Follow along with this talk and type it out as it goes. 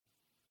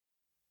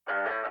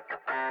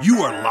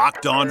You are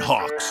Locked On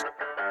Hawks,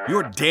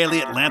 your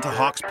daily Atlanta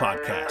Hawks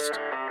podcast.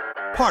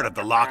 Part of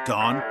the Locked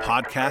On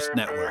Podcast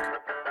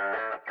Network.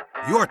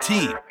 Your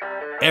team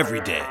every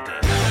day.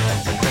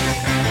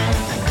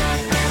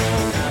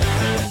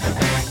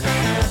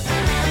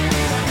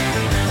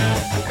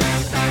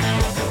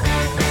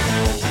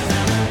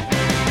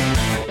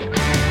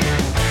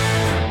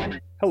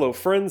 Hello,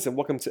 friends, and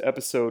welcome to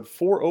episode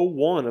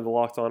 401 of the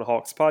Locked On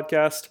Hawks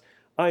podcast.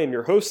 I am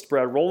your host,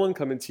 Brad Rowland,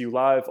 coming to you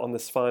live on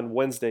this fine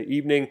Wednesday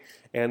evening.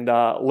 And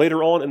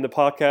later on in the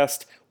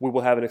podcast, we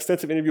will have an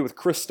extensive interview with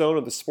Chris Stone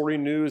of the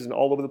Sporting News and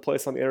all over the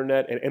place on the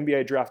internet. An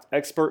NBA draft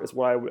expert is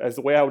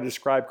the way I would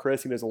describe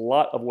Chris. He knows a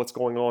lot of what's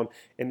going on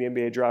in the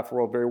NBA draft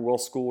world, very well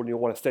schooled, and you'll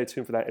want to stay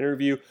tuned for that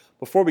interview.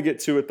 Before we get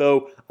to it,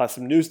 though,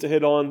 some news to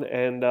hit on,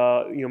 and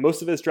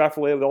most of it is draft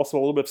related, but also a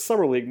little bit of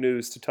summer league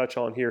news to touch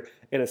on here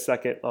in a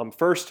second.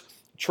 First,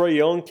 Trae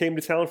Young came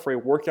to town for a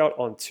workout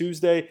on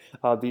Tuesday.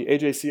 The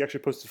AJC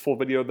actually posted a full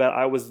video of that.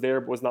 I was there,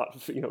 but was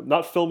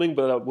not filming,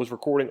 but was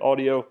recording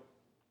audio.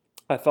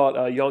 I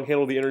thought Young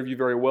handled the interview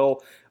very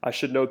well. I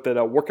should note that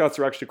workouts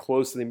are actually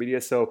closed to the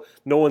media, so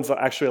no one's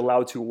actually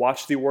allowed to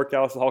watch the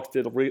workouts. The Hawks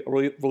did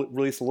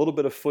release a little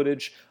bit of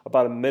footage,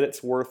 about a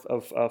minute's worth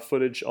of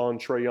footage on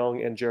Trae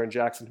Young and Jaren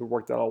Jackson, who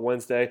worked out on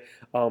Wednesday.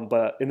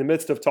 But in the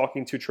midst of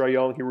talking to Trae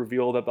Young, he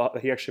revealed that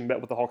he actually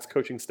met with the Hawks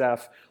coaching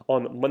staff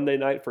on Monday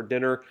night for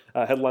dinner,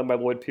 headlined by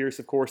Lloyd Pierce,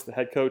 of course, the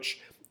head coach.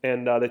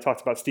 And they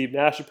talked about Steve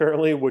Nash,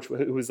 apparently,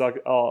 who was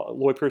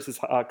Lloyd Pierce's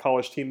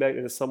college teammate,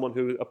 and is someone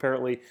who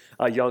apparently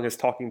Young is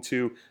talking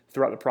to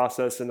throughout the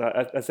process. And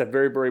that's a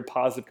very, very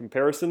positive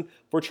comparison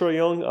for Trae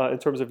Young in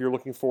terms of you're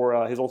looking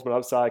for his ultimate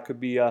upside. Could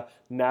be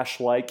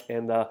Nash-like,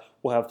 and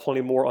we'll have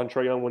plenty more on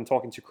Trae Young when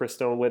talking to Chris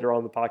Stone later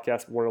on in the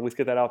podcast. We want to at least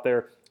get that out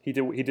there. He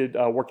did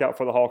work out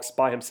for the Hawks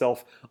by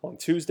himself on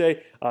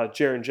Tuesday.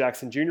 Jaren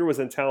Jackson Jr. was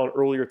in town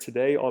earlier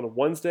today on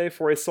Wednesday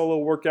for a solo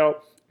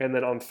workout. And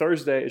then on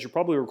Thursday, as you're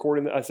probably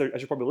listening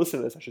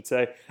to this, I should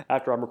say,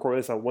 after I'm recording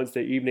this on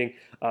Wednesday evening,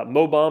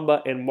 Mo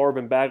Bamba and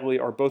Marvin Bagley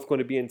are both going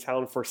to be in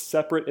town for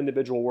separate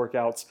individual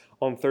workouts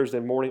on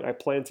Thursday morning. I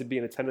plan to be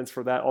in attendance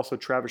for that. Also,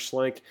 Travis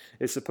Schlenk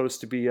is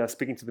supposed to be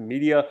speaking to the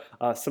media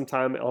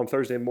sometime on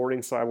Thursday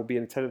morning, so I will be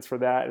in attendance for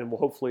that, and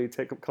we'll hopefully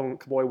come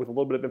away with a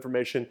little bit of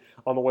information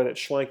on the way that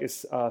Schlenk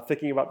is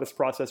thinking about this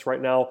process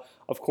right now.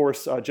 Of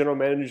course, general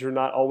managers are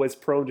not always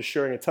prone to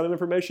sharing a ton of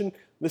information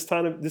this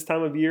time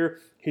of year.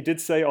 He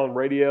did say on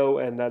radio,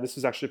 and this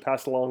was actually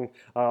passed along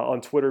on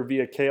Twitter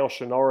via KL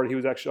Chenard. He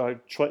was actually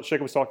Schlenk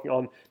was talking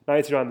on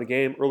 99 The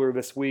Game earlier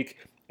this week,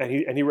 and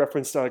he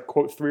referenced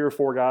quote 3 or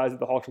 4 guys that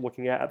the Hawks are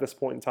looking at this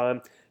point in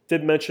time.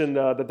 Did mention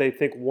that they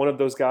think one of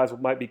those guys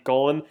might be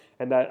gone,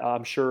 and that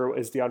I'm sure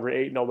is DeAndre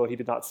Ayton, although he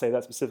did not say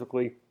that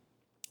specifically.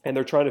 And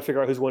they're trying to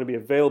figure out who's going to be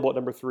available at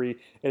number 3,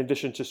 in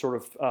addition to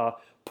sort of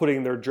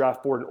putting their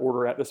draft board in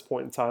order at this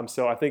point in time.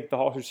 So I think the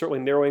Hawks are certainly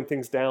narrowing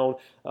things down.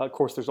 Of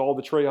course, there's all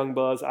the Trae Young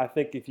buzz. I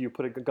think if you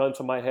put a gun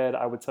to my head,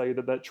 I would tell you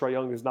that Trae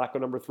Young is not going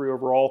number 3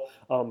 overall.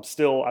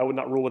 Still, I would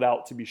not rule it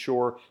out, to be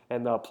sure,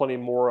 and plenty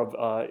more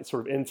of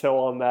sort of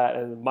intel on that.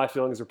 And my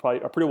feelings are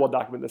pretty well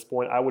documented at this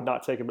point. I would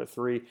not take him at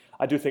 3.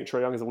 I do think Trae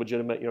Young is a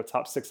legitimate,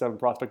 top 6-7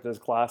 prospect in his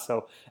class,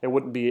 so it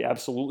wouldn't be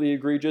absolutely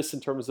egregious in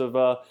terms of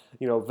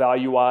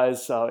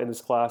value-wise in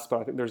this class. But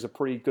I think there's a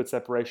pretty good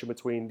separation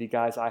between the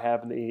guys I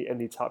have in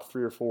the top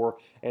 3 or 4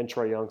 and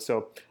Trae Young.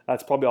 So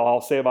that's probably all I'll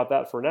say about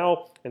that for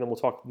now, and then we'll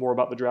talk more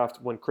about the draft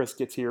when Chris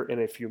gets here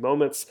in a few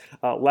moments.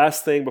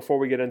 Last thing before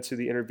we get into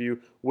the interview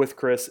with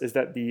Chris is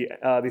that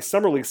the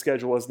Summer League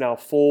schedule is now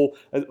full,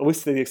 at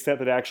least to the extent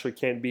that it actually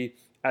can be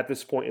at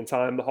this point in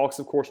time. The Hawks,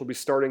 of course, will be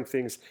starting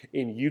things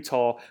in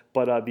Utah,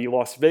 but the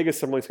Las Vegas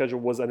Summer League schedule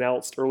was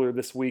announced earlier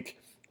this week.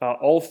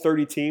 All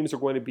 30 teams are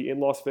going to be in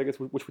Las Vegas,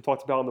 which we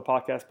talked about on the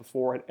podcast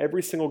before, and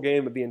every single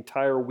game of the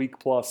entire week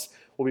plus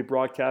will be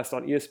broadcast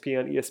on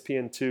ESPN,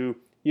 ESPN2,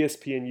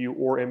 ESPNU,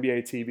 or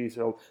NBA TV.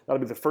 So that'll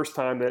be the first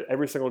time that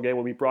every single game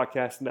will be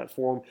broadcast in that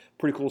form.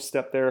 Pretty cool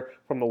step there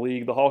from the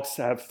league. The Hawks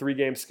have 3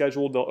 games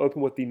scheduled. They'll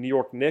open with the New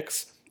York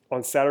Knicks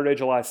on Saturday,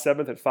 July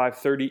 7th at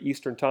 5:30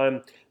 Eastern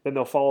Time. Then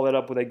they'll follow that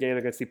up with a game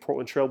against the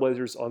Portland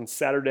Trailblazers on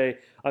Sunday,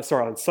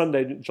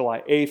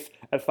 July 8th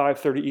at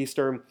 5:30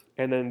 Eastern.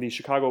 And then the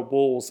Chicago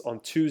Bulls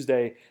on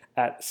Tuesday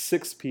at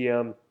 6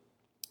 p.m.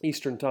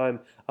 Eastern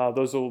Time.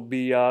 Those will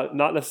be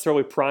not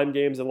necessarily prime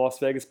games in Las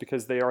Vegas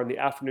because they are in the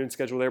afternoon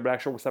schedule there, but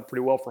actually works out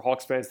pretty well for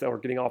Hawks fans that are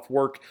getting off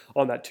work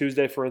on that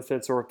Tuesday, for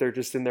instance, or if they're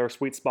just in their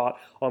sweet spot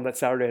on that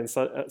Saturday and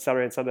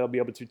Sunday, they'll be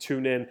able to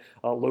tune in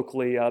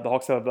locally. The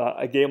Hawks have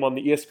a game on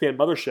the ESPN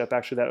Mothership,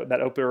 actually,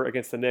 that opener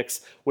against the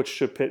Knicks, which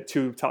should pit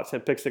 2 top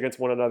 10 picks against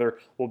one another,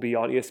 will be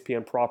on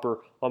ESPN proper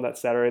on that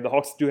Saturday. The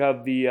Hawks do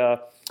have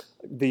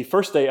the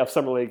first day of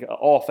Summer League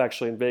off,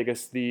 actually, in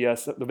Vegas. The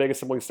Vegas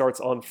Summer League starts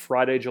on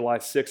Friday, July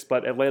 6th,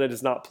 but Atlanta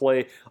does not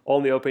play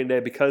on the opening day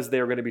because they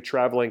are going to be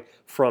traveling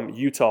from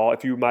Utah.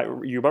 If you might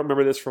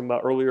remember this from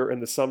earlier in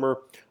the summer,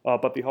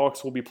 but the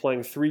Hawks will be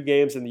playing 3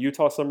 games in the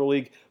Utah Summer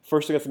League,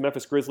 first against the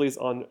Memphis Grizzlies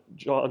on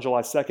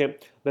July 2nd,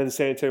 then the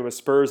San Antonio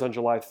Spurs on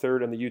July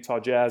 3rd, and the Utah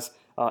Jazz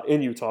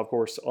in Utah, of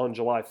course, on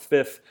July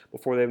 5th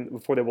before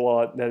they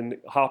will then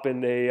hop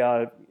in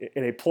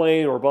a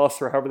plane or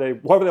bus or however they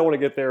want to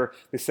get there,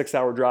 the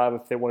 6-hour drive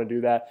if they want to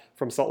do that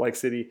from Salt Lake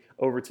City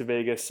over to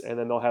Vegas, and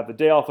then they'll have the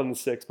day off on the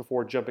 6th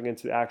before jumping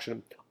into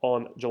action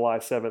on July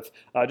 7th.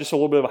 Just a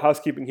little bit of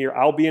housekeeping here.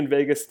 I'll be in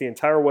Vegas the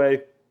entire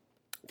way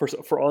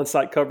for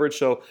on-site coverage,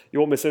 so you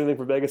won't miss anything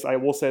from Vegas. I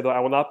will say, though, I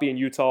will not be in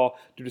Utah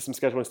due to some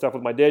scheduling stuff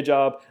with my day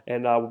job,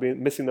 and we'll be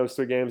missing those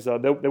 3 games. They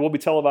will be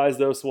televised,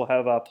 though, so we'll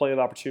have plenty of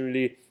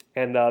opportunity.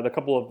 And the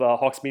couple of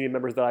Hawks media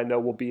members that I know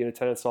will be in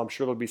attendance, so I'm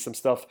sure there'll be some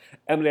stuff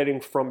emanating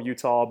from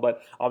Utah,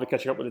 but I'll be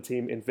catching up with the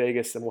team in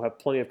Vegas, and we'll have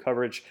plenty of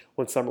coverage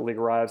when Summer League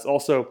arrives.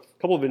 Also,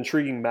 a couple of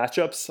intriguing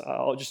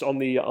matchups just on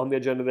the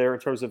agenda there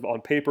in terms of,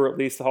 on paper at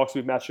least, the Hawks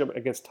will be matching up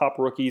against top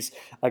rookies,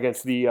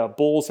 against the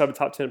Bulls have a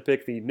top 10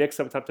 pick, the Knicks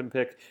have a top 10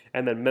 pick,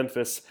 and then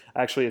Memphis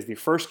actually is the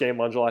first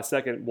game on July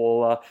 2nd.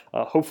 Will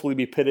hopefully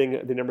be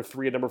pitting the number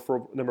 3 and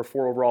number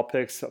 4 overall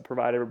picks,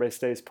 provide everybody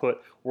stays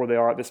put where they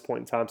are at this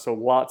point in time. So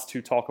lots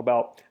to talk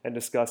about and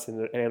discuss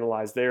and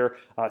analyze there.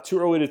 Too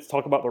early to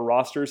talk about the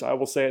rosters, I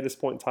will say, at this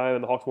point in time,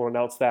 and the Hawks won't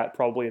announce that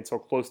probably until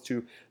close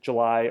to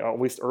July, or at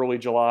least early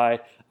July.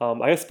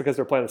 I guess because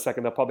they're playing the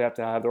second, they'll probably have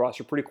to have the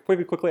roster pretty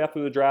quickly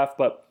after the draft,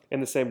 but in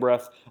the same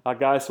breath,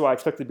 guys who I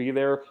expect to be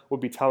there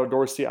would be Tyler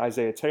Dorsey,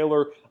 Isaiah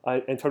Taylor,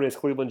 Antonius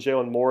Cleveland,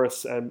 Jalen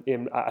Morris,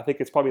 and I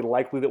think it's probably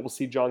likely that we'll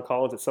see John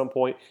Collins at some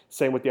point.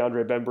 Same with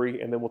DeAndre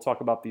Bembry, and then we'll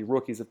talk about the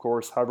rookies, of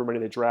course, however many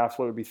they draft,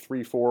 whether it be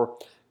 3, 4,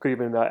 could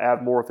even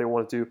add more if they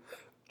wanted to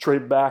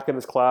trade back in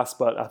this class,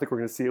 but I think we're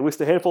going to see at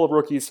least a handful of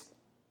rookies.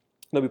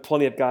 There'll be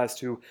plenty of guys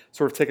to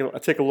sort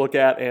of take a look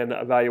at and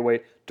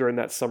evaluate during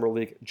that summer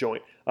league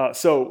joint.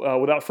 So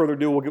without further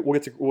ado,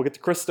 we'll get to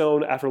Chris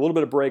Stone after a little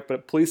bit of break.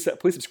 But please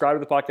subscribe to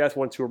the podcast. I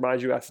want to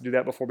remind you guys to do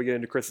that before we get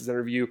into Chris's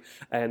interview.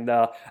 And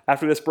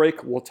after this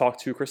break, we'll talk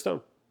to Chris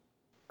Stone.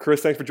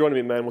 Chris, thanks for joining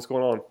me, man. What's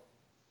going on?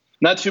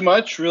 Not too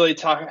much. Really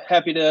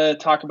happy to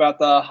talk about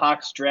the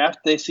Hawks draft.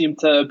 They seem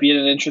to be in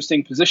an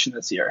interesting position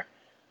this year.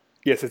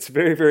 Yes, it's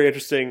very, very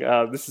interesting.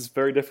 This is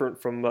very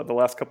different from the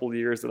last couple of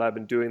years that I've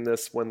been doing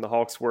this, when the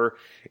Hawks were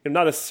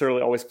not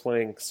necessarily always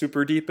playing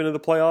super deep into the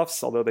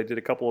playoffs, although they did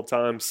a couple of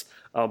times.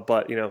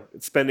 But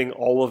spending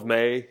all of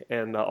May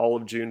and all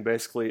of June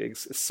basically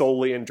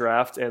solely in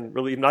draft, and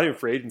really not even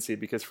free agency,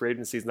 because free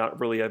agency is not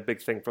really a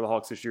big thing for the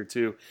Hawks this year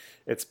too.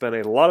 It's been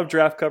a lot of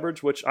draft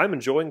coverage, which I'm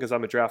enjoying because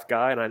I'm a draft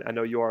guy, and I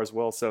know you are as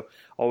well. So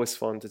always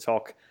fun to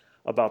talk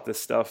about this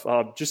stuff.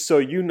 Just so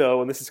you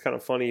know, and this is kind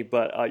of funny,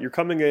 but you're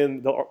coming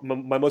in,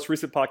 my most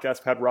recent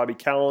podcast had Robbie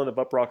Callan of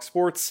Uprock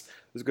Sports,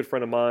 who's a good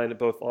friend of mine,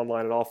 both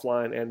online and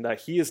offline, and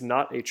he is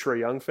not a Trae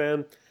Young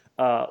fan.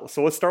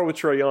 So let's start with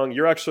Trae Young.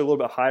 You're actually a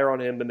little bit higher on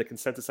him than the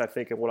consensus, I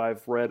think, of what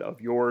I've read of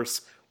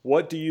yours.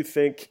 What do you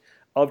think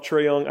of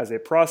Trae Young as a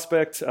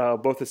prospect,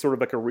 both as sort of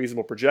like a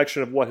reasonable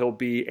projection of what he'll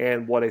be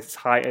and what his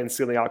high-end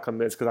ceiling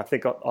outcome is? Because I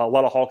think a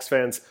lot of Hawks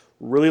fans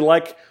really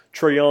like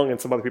Trae Young,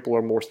 and some other people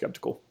are more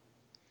skeptical.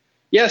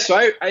 Yeah, so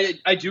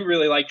I do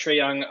really like Trae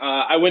Young.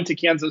 I went to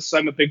Kansas, so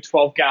I'm a Big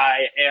 12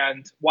 guy,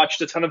 and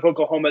watched a ton of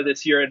Oklahoma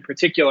this year in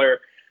particular.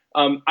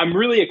 I'm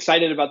really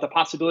excited about the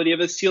possibility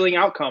of a ceiling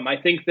outcome. I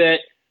think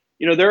that,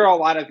 there are a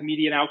lot of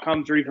median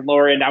outcomes or even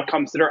lower end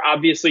outcomes that are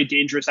obviously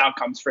dangerous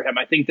outcomes for him.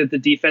 I think that the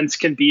defense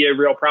can be a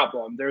real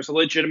problem. There's a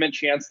legitimate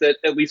chance that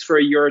at least for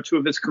a year or two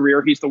of his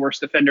career, he's the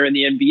worst defender in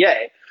the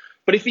NBA.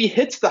 But if he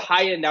hits the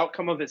high end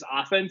outcome of his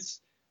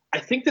offense, I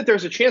think that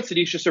there's a chance that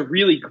he's just a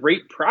really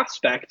great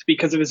prospect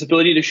because of his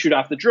ability to shoot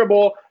off the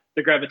dribble,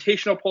 the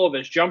gravitational pull of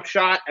his jump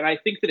shot. And I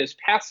think that his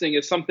passing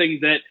is something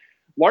that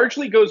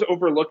largely goes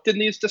overlooked in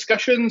these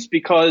discussions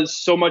because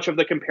so much of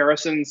the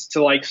comparisons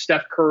to like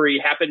Steph Curry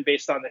happen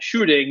based on the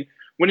shooting,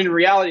 when in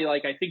reality,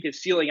 I think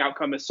his ceiling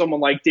outcome is someone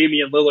like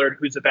Damian Lillard,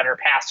 who's a better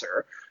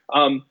passer.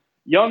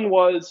 Young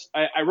was,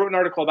 I wrote an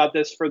article about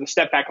this for the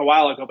Step Back a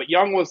while ago, but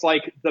Young was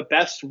like the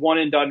best one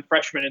and done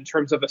freshman in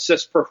terms of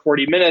assists per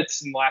 40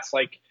 minutes in the last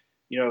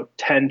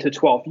 10 to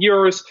 12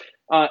 years,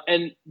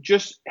 and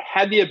just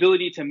had the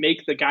ability to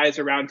make the guys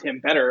around him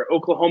better.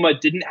 Oklahoma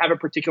didn't have a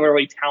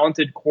particularly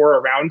talented core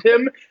around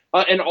him,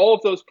 and all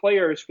of those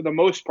players, for the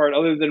most part,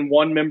 other than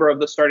one member of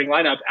the starting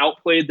lineup,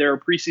 outplayed their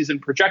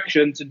preseason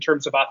projections in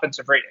terms of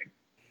offensive rating.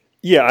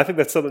 Yeah, I think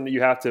that's something that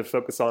you have to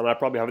focus on. I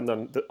probably haven't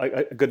done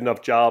a good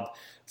enough job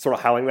sort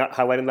of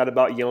highlighting that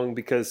about Young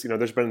because,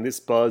 there's been this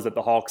buzz that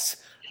the Hawks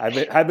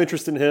have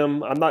interest in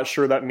him. I'm not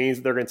sure that means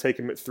that they're going to take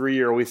him at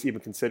 3 or at least even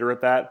consider it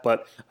that,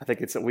 but I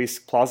think it's at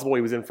least plausible.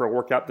 He was in for a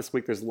workout this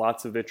week. There's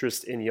lots of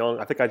interest in Young.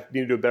 I think I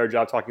need to do a better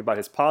job talking about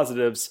his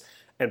positives,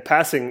 and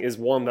passing is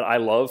one that I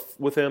love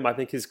with him. I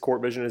think his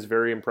court vision is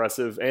very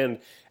impressive and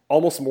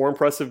almost more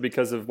impressive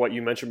because of what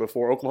you mentioned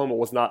before. Oklahoma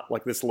was not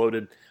like this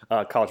loaded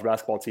college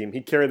basketball team.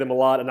 He carried them a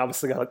lot and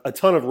obviously got a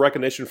ton of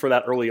recognition for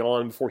that early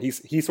on before he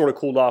sort of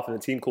cooled off and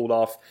the team cooled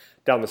off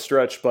down the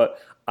stretch.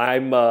 But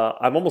I'm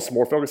almost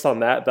more focused on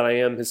that than I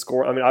am his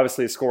score. I mean,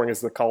 obviously his scoring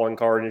is the calling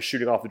card and his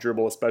shooting off the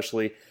dribble,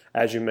 especially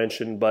as you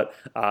mentioned. But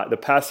the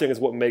passing is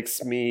what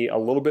makes me a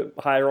little bit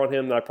higher on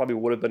him than I probably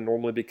would have been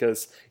normally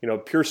because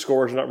pure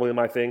score is not really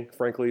my thing,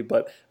 frankly.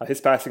 But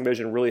his passing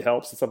vision really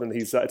helps. It's something that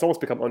it's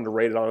almost become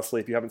underrated, honestly.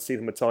 If you haven't seen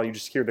him a ton, you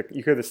just hear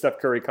the Steph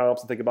Curry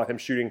comps and think about him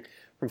shooting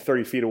from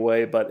 30 feet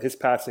away. But his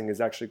passing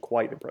is actually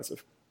quite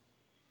impressive.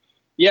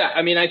 Yeah,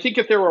 I mean, I think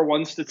if there were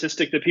one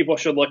statistic that people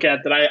should look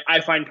at that I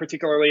find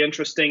particularly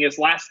interesting is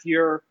last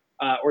year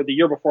or the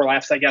year before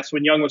last, I guess,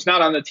 when Young was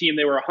not on the team,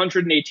 they were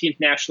 118th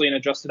nationally in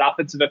adjusted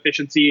offensive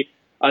efficiency.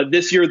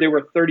 This year, they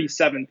were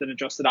 37th in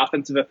adjusted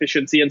offensive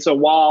efficiency. And so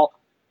while,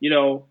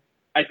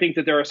 I think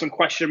that there are some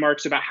question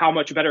marks about how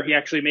much better he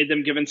actually made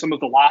them given some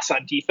of the loss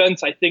on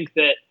defense, I think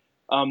that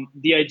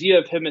the idea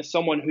of him as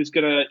someone who's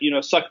going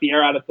to, suck the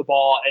air out of the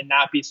ball and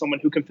not be someone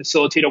who can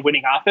facilitate a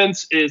winning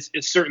offense is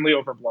certainly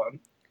overblown.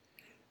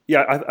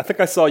 Yeah, I think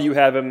I saw you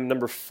have him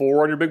number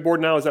 4 on your big board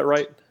now. Is that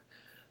right?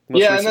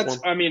 Yeah, and that's,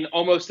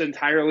 almost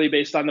entirely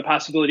based on the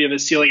possibility of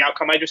his ceiling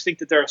outcome. I just think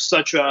that there's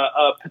such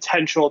a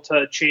potential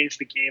to change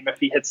the game if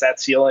he hits that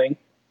ceiling.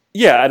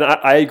 Yeah, and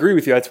I agree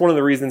with you. That's one of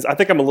the reasons. I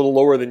think I'm a little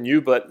lower than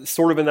you, but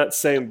sort of in that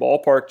same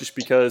ballpark just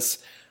because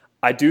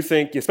I do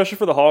think, especially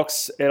for the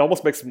Hawks, it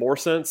almost makes more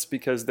sense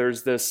because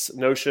there's this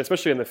notion,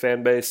 especially in the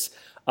fan base,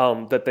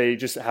 that they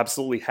just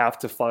absolutely have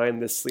to find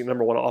this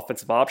number one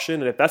offensive option.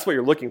 And if that's what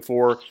you're looking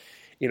for,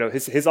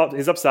 his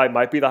upside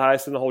might be the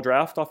highest in the whole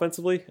draft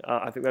offensively.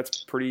 I think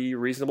that's pretty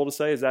reasonable to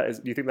say. Do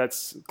you think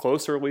that's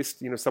close or at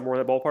least somewhere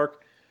in that ballpark?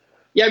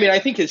 Yeah, I mean, I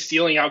think his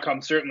ceiling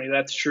outcome, certainly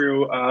that's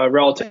true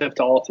relative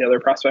to all of the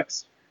other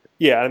prospects.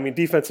 Yeah, I mean,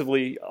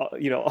 defensively,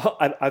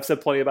 I've said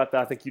plenty about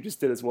that. I think you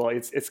just did as well.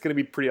 It's going to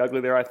be pretty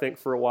ugly there, I think,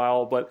 for a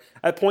while. But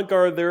at point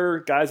guard, there are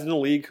guys in the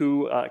league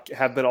who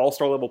have been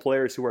all-star level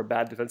players who are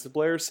bad defensive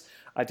players.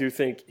 I do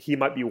think he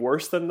might be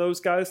worse than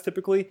those guys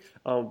typically.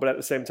 But at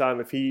the same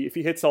time, if he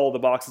hits all the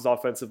boxes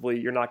offensively,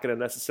 you're not going to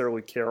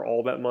necessarily care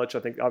all that much.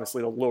 I think obviously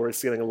it'll lower his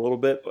ceiling a little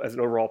bit as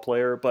an overall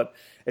player. But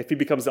if he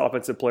becomes the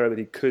offensive player that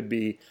he could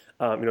be,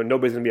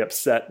 nobody's going to be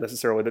upset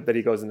necessarily that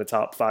he goes in the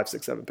top 5,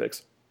 6, 7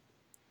 picks.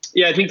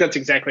 Yeah, I think that's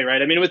exactly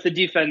right. I mean, with the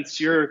defense,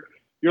 you're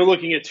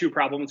looking at two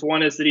problems.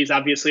 One is that he's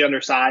obviously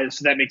undersized,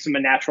 so that makes him a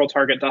natural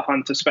target to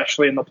hunt,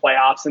 especially in the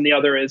playoffs. And the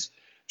other is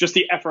just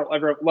the effort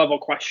level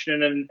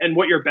question. And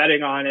what you're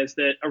betting on is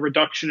that a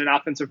reduction in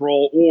offensive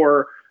role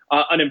or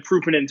an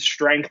improvement in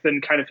strength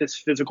and kind of his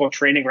physical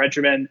training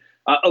regimen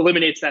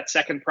eliminates that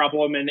second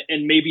problem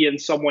and maybe in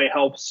some way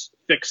helps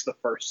fix the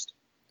first.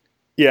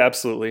 Yeah,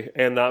 absolutely.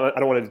 And I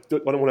don't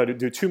want to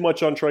do too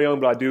much on Trae Young,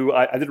 but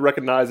I did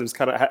recognize it was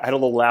I had a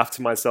little laugh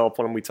to myself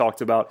when we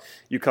talked about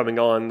you coming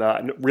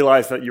on.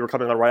 Realized that you were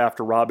coming on right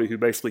after Robbie, who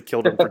basically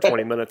killed him for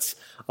 20 minutes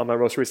on my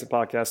most recent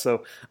podcast.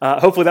 So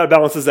hopefully that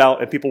balances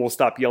out and people will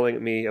stop yelling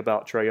at me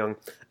about Trae Young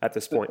at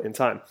this point in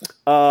time.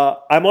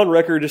 I'm on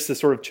record, just to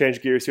sort of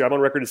change gears here, I'm on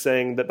record as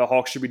saying that the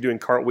Hawks should be doing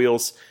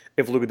cartwheels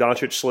if Luka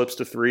Doncic slips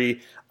to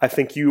 3. I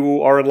think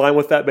you are in line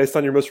with that based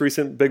on your most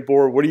recent big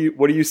board. What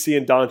do you see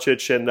in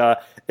Doncic, and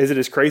is it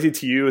as crazy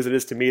to you as it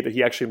is to me that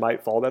he actually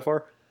might fall that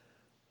far?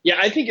 Yeah,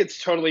 I think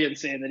it's totally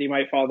insane that he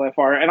might fall that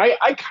far. And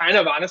I kind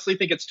of honestly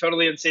think it's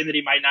totally insane that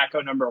he might not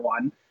go number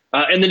 1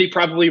 and that he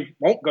probably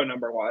won't go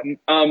number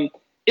 1.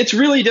 It's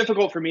really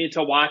difficult for me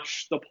to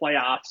watch the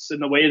playoffs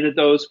and the way that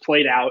those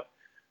played out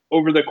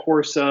over the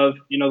course of,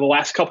 the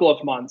last couple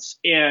of months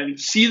and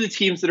see the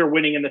teams that are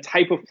winning and the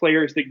type of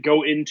players that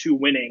go into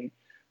winning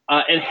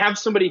and have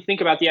somebody think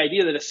about the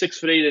idea that a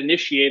 6'8"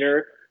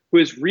 initiator who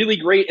is really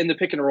great in the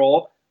pick and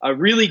roll,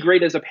 really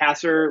great as a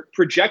passer,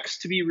 projects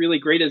to be really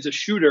great as a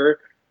shooter,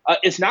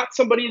 is not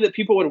somebody that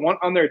people would want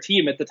on their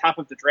team at the top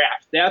of the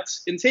draft.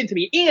 That's insane to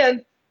me.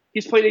 And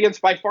he's played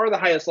against by far the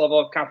highest level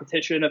of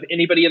competition of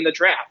anybody in the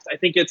draft. I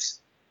think it's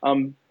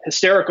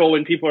hysterical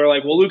when people are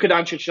like, well, Luka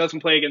Doncic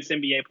doesn't play against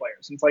NBA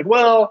players. And it's like,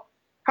 well,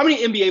 how many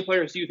NBA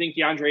players do you think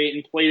DeAndre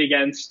Ayton played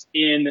against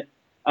in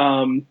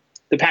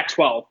the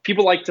Pac-12?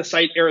 People like to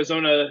cite the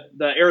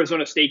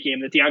Arizona State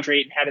game that DeAndre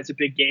Ayton had as a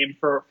big game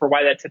for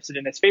why that tips it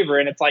in his favor.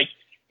 And it's like,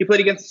 he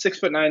played against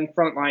 6'9"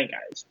 front line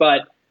guys.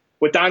 But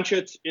with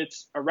Doncic,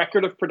 it's a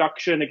record of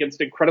production against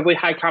incredibly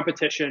high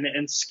competition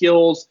and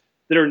skills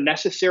that are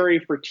necessary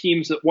for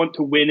teams that want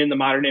to win in the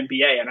modern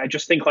NBA. And I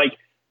just think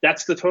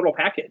that's the total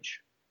package.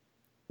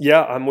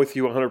 Yeah, I'm with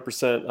you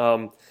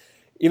 100%.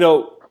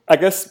 I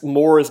guess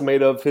more is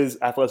made of his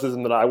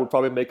athleticism than I would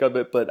probably make of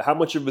it. But how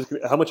much of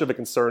a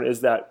concern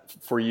is that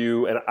for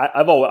you? And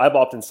I've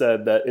often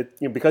said that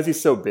because he's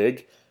so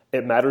big,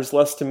 it matters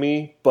less to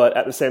me. But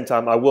at the same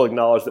time, I will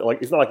acknowledge that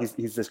it's not like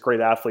he's this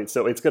great athlete.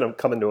 So it's going to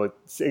come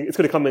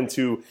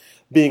into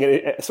being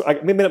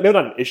maybe not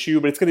an issue,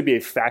 but it's going to be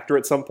a factor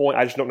at some point.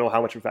 I just don't know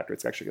how much of a factor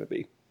it's actually going to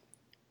be.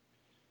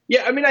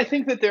 Yeah, I mean, I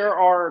think that there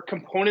are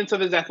components of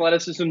his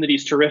athleticism that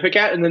he's terrific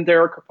at, and then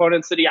there are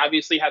components that he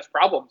obviously has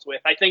problems with.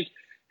 I think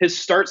his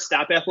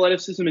start-stop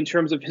athleticism in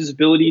terms of his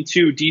ability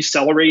to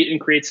decelerate and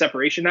create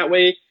separation that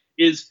way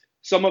is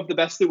some of the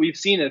best that we've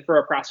seen for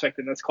a prospect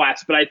in this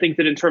class. But I think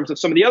that in terms of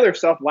some of the other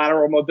stuff,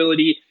 lateral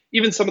mobility,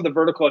 even some of the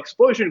vertical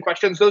explosion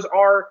questions, those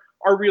are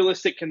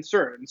realistic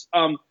concerns.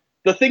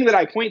 The thing that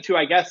I point to,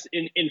 I guess,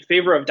 in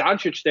favor of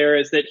Doncic there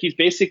is that he's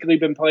basically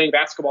been playing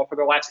basketball for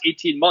the last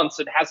 18 months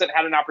and hasn't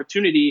had an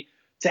opportunity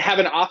to have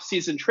an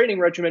off-season training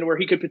regimen where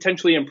he could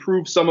potentially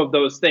improve some of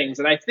those things.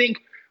 And I think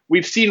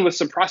we've seen with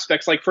some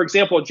prospects, like, for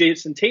example,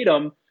 Jason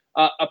Tatum,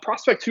 a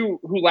prospect who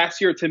last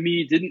year to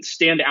me didn't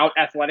stand out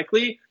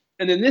athletically.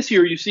 And then this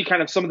year you see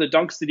kind of some of the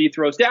dunks that he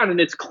throws down, and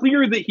it's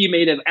clear that he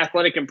made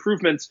athletic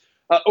improvements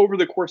over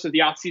the course of the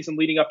offseason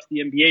leading up to the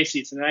NBA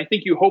season. And I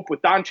think you hope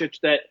with Doncic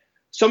that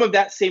some of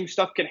that same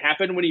stuff can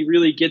happen when he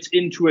really gets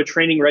into a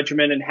training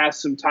regimen and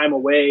has some time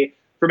away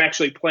from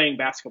actually playing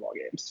basketball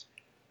games.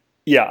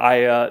 Yeah,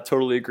 I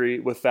totally agree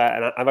with that,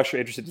 and I'm actually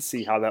interested to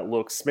see how that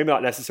looks. Maybe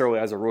not necessarily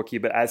as a rookie,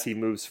 but as he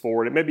moves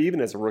forward, and maybe even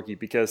as a rookie,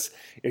 because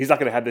he's not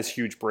going to have this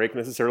huge break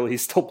necessarily.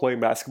 He's still playing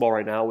basketball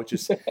right now, which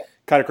is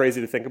kind of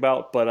crazy to think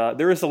about. But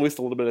there is at least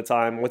a little bit of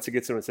time once he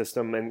gets in the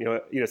system.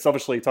 And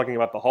selfishly talking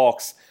about the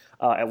Hawks,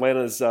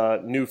 Atlanta's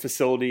new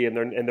facility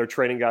and their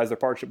training guys, their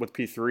partnership with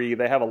P3,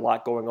 they have a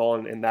lot going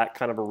on in that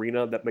kind of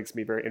arena that makes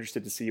me very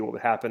interested to see what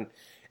would happen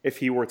if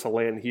he were to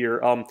land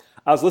here. I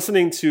was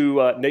listening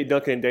to Nate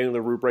Duncan and Danny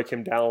LaRue break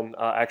him down,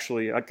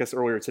 actually, I guess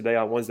earlier today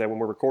on Wednesday when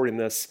we're recording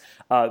this.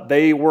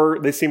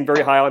 They seemed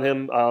very high on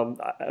him.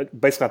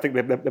 Basically, I think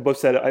they both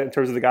said in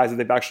terms of the guys that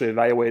they've actually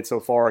evaluated so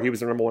far, he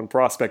was the number one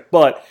prospect.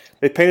 But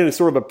they painted a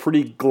sort of a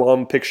pretty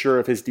glum picture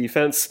of his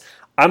defense.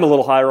 I'm a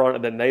little higher on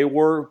it than they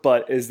were,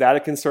 but is that a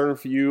concern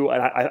for you?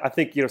 And I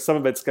think some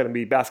of it's going to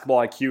be basketball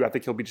IQ. I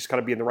think he'll be just kind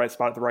of be in the right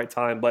spot at the right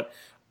time. But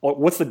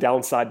what's the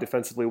downside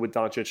defensively with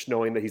Doncic,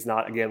 knowing that he's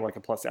not, again, like a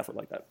plus effort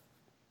like that?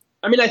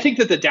 I mean, I think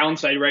that the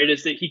downside, right,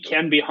 is that he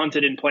can be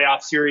hunted in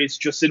playoff series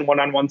just in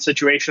one-on-one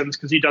situations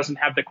because he doesn't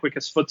have the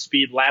quickest foot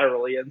speed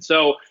laterally. And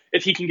so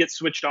if he can get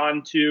switched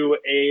on to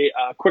a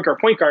quicker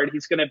point guard,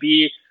 he's going to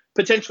be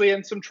potentially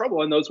in some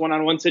trouble in those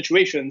one-on-one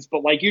situations.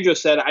 But like you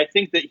just said, I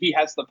think that he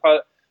has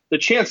the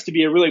chance to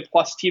be a really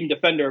plus team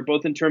defender,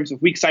 both in terms of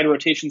weak side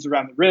rotations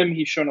around the rim.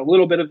 He's shown a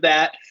little bit of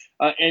that.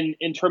 And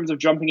in terms of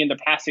jumping into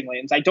passing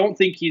lanes, I don't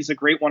think he's a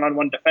great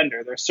one-on-one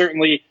defender. There's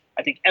certainly,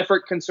 I think,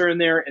 effort concern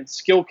there and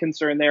skill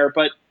concern there,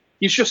 but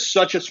he's just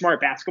such a smart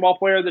basketball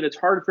player that it's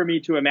hard for me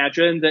to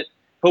imagine that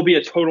he'll be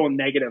a total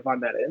negative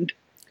on that end.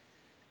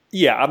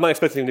 Yeah, I'm not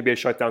expecting him to be a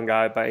shutdown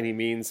guy by any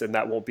means, and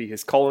that won't be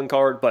his calling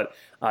card, but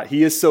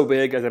he is so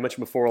big, as I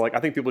mentioned before. Like, I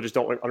think people just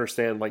don't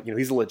understand,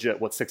 he's a legit,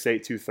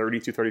 6'8", 230,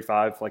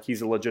 235. Like,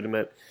 he's a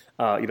legitimate,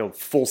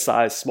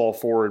 full-size small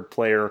forward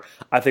player.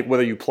 I think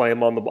whether you play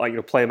him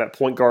play him at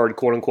point guard,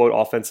 quote-unquote,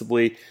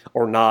 offensively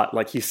or not,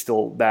 like, he's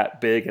still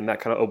that big, and that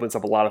kind of opens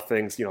up a lot of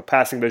things,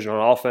 passing vision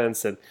on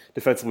offense and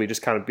defensively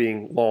just kind of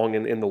being long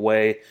in the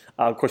way.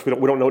 Of course, we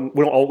don't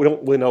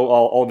really know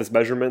all of his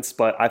measurements,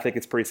 but I think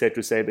it's pretty safe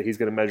to say that he's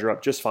going to measure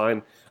up just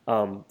fine,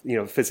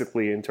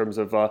 physically in terms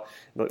of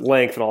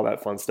length and all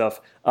that fun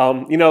stuff.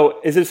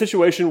 Is it a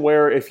situation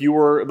where if you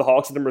were the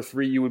Hawks at number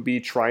 3, you would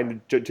be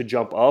trying to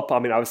jump up? I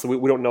mean, obviously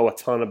we don't know a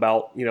ton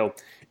about,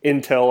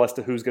 intel as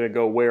to who's going to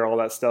go where, all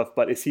that stuff,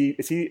 but is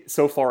he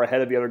so far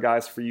ahead of the other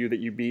guys for you that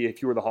you'd be,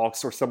 if you were the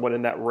Hawks or someone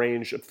in that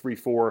range of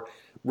 3-4,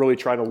 really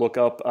trying to look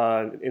up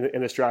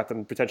in this draft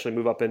and potentially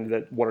move up into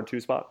that 1 or 2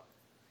 spot?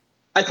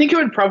 I think it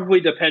would probably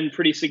depend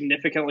pretty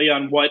significantly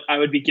on what I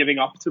would be giving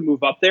up to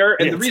move up there.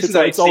 And the reason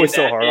that I say always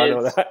so hard. I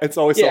know that. It's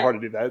always so hard to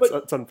do that.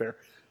 It's unfair.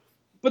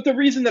 But the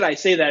reason that I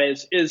say that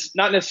is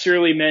not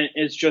necessarily meant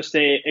as just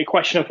a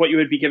question of what you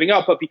would be giving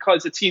up, but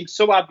because it seems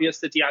so obvious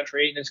that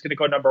DeAndre Ayton is going to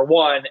go number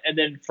 1. And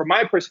then from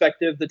my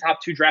perspective, the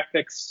top 2 draft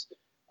picks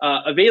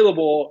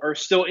available are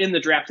still in the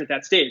draft at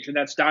that stage, and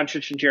that's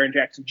Doncic and Jaren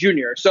Jackson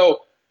Jr. So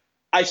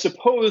I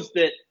suppose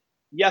that,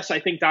 yes, I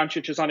think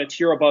Doncic is on a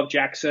tier above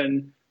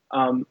Jackson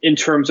in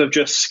terms of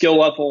just skill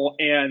level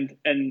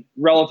and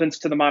relevance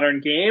to the modern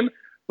game.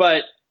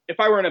 But if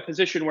I were in a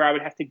position where I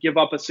would have to give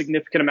up a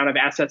significant amount of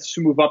assets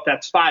to move up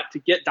that spot to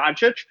get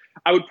Doncic,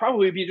 I would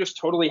probably be just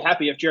totally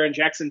happy if Jaren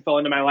Jackson fell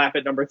into my lap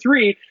at number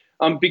 3,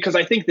 because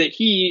I think that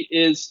he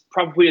is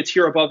probably a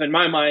tier above, in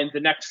my mind, the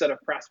next set of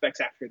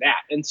prospects after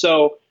that. And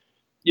so,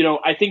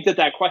 I think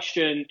that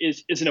question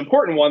is an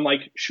important one.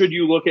 Like, should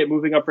you look at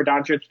moving up for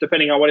Doncic,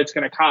 depending on what it's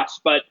going to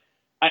cost? But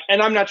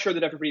and I'm not sure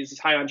that everybody's as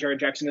high on Jaren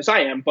Jackson as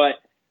I am, but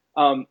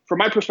from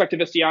my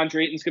perspective, if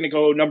DeAndre Ayton's going to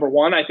go number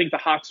 1, I think the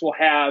Hawks will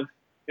have,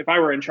 if I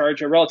were in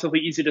charge, a relatively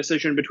easy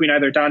decision between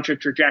either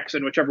Doncic or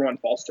Jackson, whichever one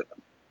falls to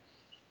them.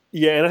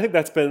 Yeah, and I think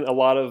that's been a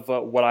lot of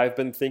what I've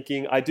been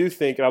thinking. I do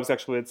think, and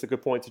it's a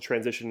good point to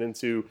transition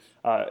into,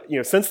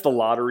 since the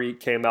lottery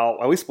came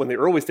out, at least when the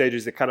early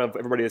stages, it kind of,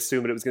 everybody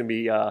assumed it was going to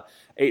be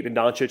Ayton and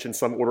Doncic in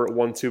some order at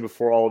 1-2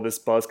 before all of this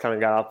buzz kind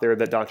of got out there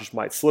that Doncic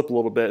might slip a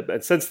little bit.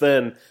 And since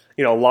then,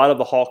 a lot of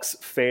the Hawks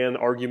fan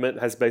argument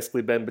has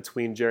basically been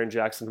between Jaren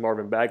Jackson and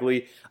Marvin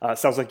Bagley.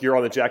 Sounds like you're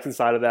on the Jackson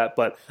side of that,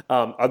 but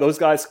are those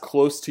guys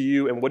close to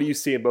you, and what do you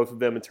see in both of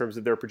them in terms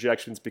of their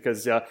projections?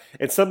 Because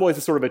in some ways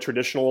it's sort of a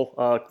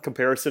traditional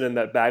comparison in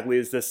that Bagley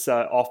is this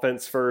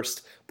offense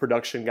first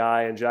production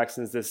guy, and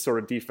Jackson is this sort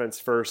of defense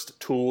first,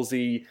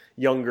 toolsy,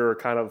 younger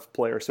kind of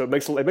player. So it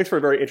makes for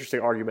a very interesting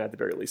argument at the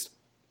very least.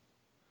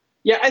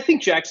 Yeah, I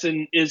think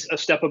Jackson is a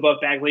step above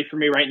Bagley for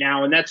me right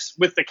now, and that's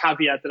with the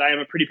caveat that I am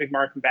a pretty big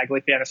Marvin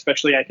Bagley fan,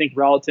 especially I think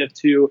relative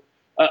to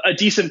a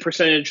decent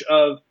percentage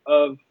of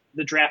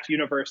the draft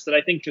universe that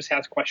I think just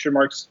has question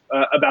marks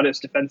about his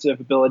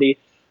defensive ability.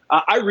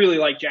 I really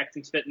like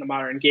Jackson's fit in the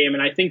modern game,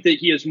 and I think that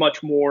he is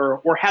much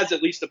more, or has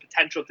at least the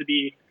potential to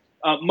be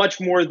much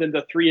more than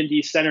the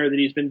 3-and-D center that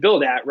he's been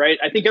billed at, right?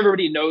 I think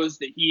everybody knows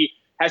that he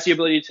has the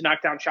ability to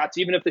knock down shots,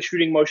 even if the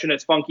shooting motion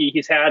is funky.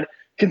 He's had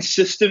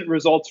consistent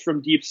results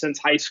from deep since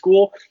high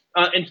school.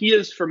 And he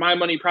is, for my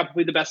money,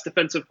 probably the best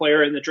defensive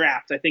player in the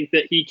draft. I think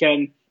that he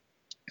can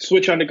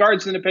switch onto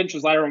guards in the pinch.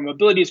 His lateral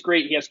mobility is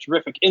great. He has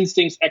terrific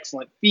instincts,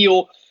 excellent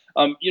feel.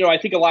 I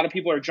think a lot of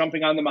people are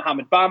jumping on the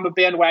Mohamed Bamba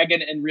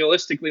bandwagon. And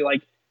realistically,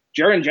 like,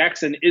 Jaren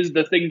Jackson is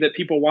the thing that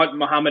people want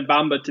Mohamed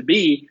Bamba to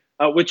be,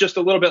 with just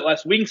a little bit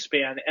less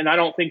wingspan. And I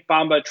don't think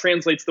Bamba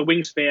translates the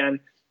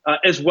wingspan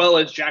as well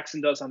as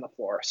Jackson does on the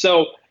floor.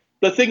 So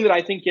the thing that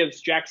I think gives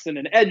Jackson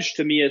an edge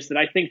to me is that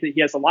I think that he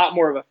has a lot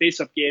more of a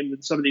face-up game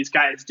than some of these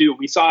guys do.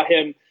 We saw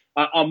him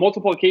on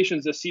multiple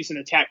occasions this season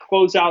attack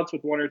closeouts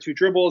with 1 or 2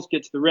 dribbles,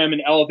 get to the rim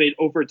and elevate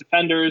over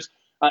defenders.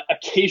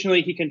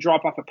 Occasionally he can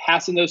drop off a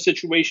pass in those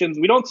situations.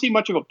 We don't see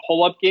much of a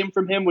pull-up game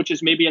from him, which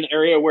is maybe an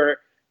area where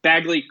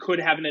Bagley could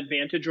have an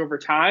advantage over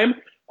time.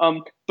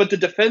 But the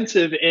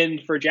defensive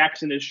end for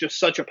Jackson is just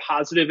such a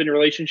positive in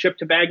relationship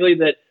to Bagley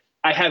that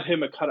I have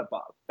him a cut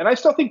above. And I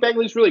still think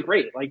Bagley's really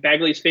great. Like,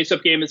 Bagley's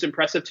face-up game is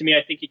impressive to me.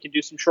 I think he can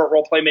do some short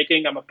roll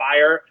playmaking. I'm a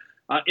buyer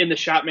in the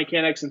shot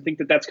mechanics and think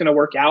that that's going to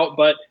work out.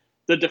 But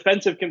the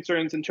defensive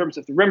concerns in terms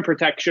of the rim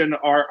protection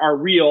are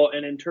real,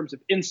 and in terms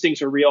of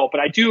instincts are real.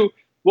 But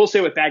will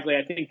say with Bagley,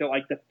 I think that,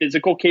 like, the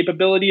physical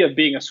capability of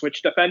being a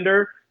switch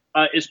defender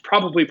is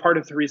probably part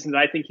of the reason that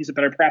I think he's a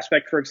better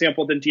prospect, for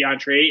example, than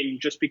DeAndre Ayton,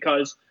 just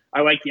because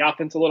I like the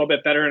offense a little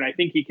bit better, and I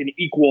think he can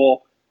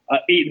equal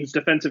Ayton's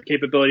defensive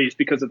capabilities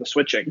because of the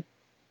switching.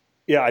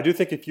 Yeah, I do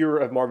think if you're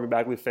a Marvin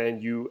Bagley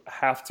fan, you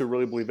have to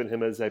really believe in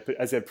him as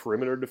a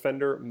perimeter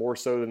defender more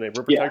so than a rim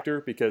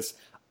protector, because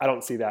I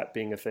don't see that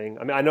being a thing.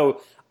 I mean, I know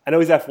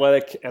he's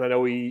athletic, and I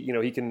know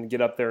he can get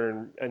up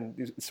there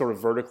and sort of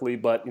vertically,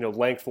 but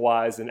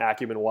lengthwise and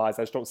acumen-wise,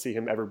 I just don't see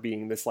him ever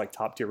being this like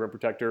top tier rim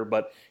protector.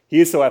 But he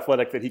is so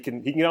athletic that he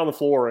can get on the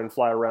floor and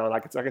fly around. I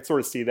could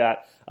sort of see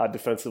that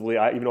defensively,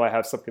 even though I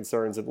have some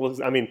concerns.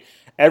 I mean,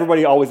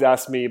 everybody always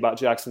asks me about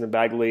Jackson and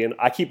Bagley, and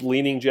I keep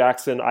leaning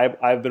Jackson.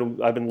 I've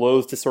been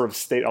loath to sort of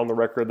state on the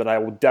record that I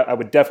would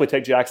definitely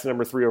take Jackson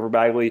number 3 over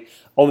Bagley,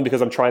 only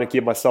because I'm trying to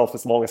give myself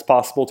as long as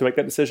possible to make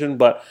that decision.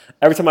 But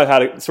every time I've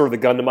had sort of the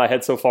gun to my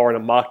head so far in a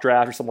mock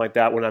draft or something like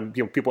that, when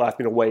people ask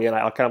me to weigh in,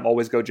 I'll kind of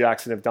always go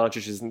Jackson if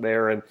Doncic isn't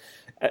there. And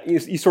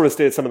you sort of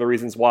stated some of the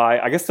reasons why.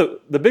 I guess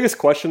the biggest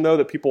question, though,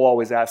 that people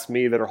always ask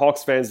me that are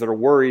Hawks fans that are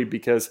worried,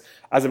 because,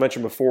 as I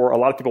mentioned before, a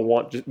lot of people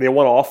want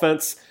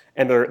offense,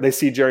 and they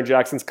see Jaren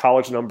Jackson's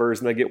college numbers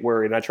and they get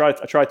worried. And I try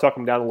to talk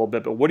him down a little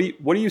bit. But what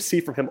do you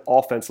see from him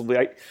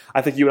offensively?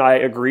 I think you and I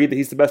agree that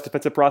he's the best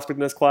defensive prospect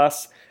in this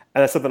class,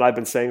 and that's something I've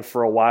been saying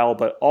for a while.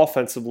 But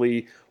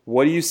offensively,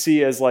 what do you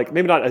see as, like,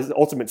 maybe not as an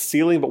ultimate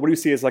ceiling, but what do you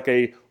see as like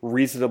a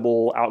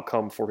reasonable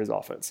outcome for his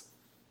offense?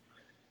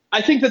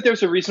 I think that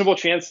there's a reasonable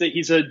chance that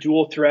he's a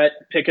dual threat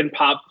pick and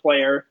pop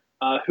player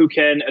who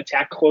can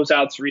attack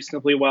closeouts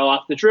reasonably well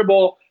off the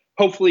dribble.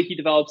 Hopefully he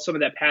develops some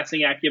of that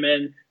passing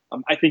acumen.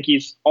 I think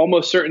he's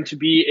almost certain to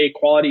be a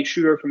quality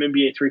shooter from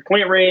NBA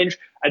 3-point range.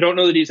 I don't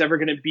know that he's ever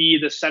going to be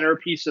the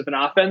centerpiece of an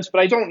offense,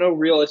 but I don't know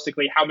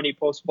realistically how many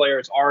post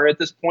players are at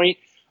this point.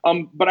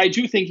 But I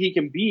do think he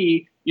can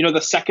be,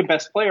 the second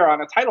best player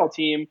on a title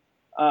team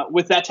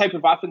with that type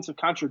of offensive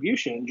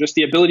contribution. Just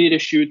the ability to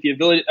shoot,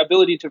 the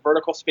ability to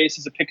vertical space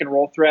as a pick and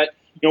roll threat.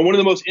 One of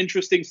the most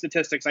interesting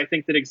statistics I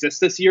think that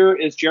exists this year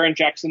is Jaren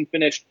Jackson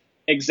finished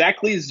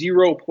exactly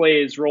 0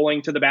 plays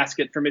rolling to the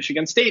basket for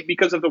Michigan State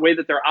because of the way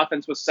that their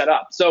offense was set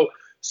up. So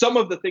some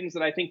of the things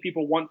that I think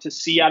people want to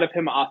see out of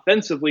him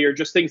offensively are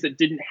just things that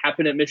didn't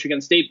happen at Michigan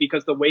State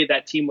because the way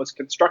that team was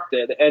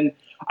constructed. And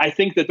I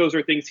think that those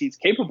are things he's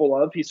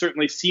capable of. He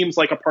certainly seems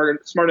like a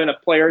smart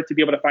enough player to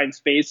be able to find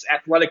space,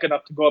 athletic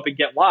enough to go up and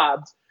get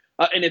lobs.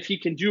 And if he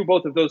can do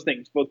both of those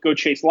things, both go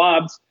chase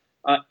lobs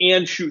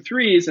and shoot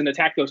threes and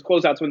attack those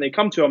closeouts when they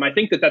come to him, I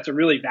think that that's a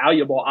really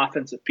valuable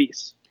offensive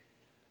piece.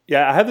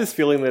 Yeah, I have this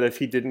feeling that if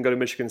he didn't go to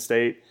Michigan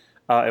State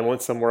and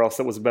went somewhere else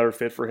that was a better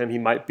fit for him, he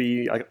might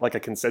be like a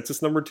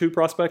consensus number 2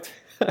 prospect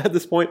at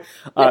this point.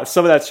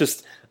 Some of that's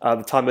just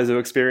the Tom Izzo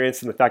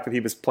experience and the fact that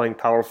he was playing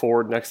power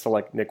forward next to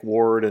like Nick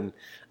Ward. And,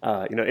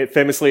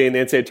 famously in the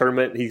NCAA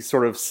tournament, he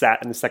sort of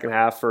sat in the second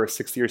half for a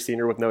 6th-year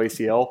senior with no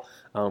ACL.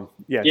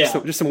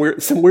 Just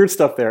some weird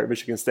stuff there at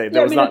Michigan State.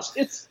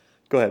 It's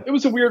Go ahead. It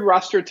was a weird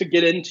roster to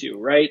get into,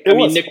 right? I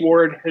mean, Nick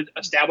Ward had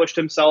established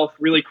himself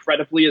really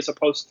credibly as a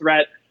post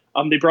threat.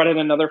 They brought in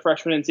another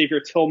freshman in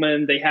Xavier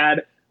Tillman. They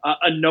had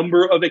a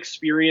number of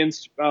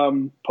experienced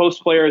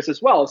post players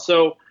as well.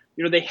 So,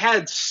 they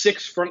had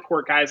 6 front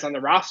court guys on the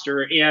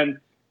roster, and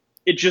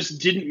it just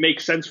didn't make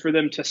sense for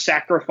them to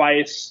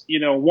sacrifice,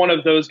 one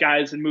of those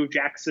guys and move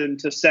Jackson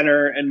to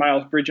center and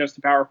Miles Bridges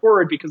to power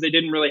forward because they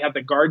didn't really have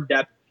the guard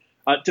depth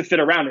to fit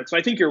around it. So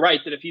I think you're right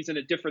that if he's in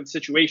a different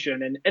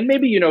situation and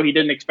maybe, he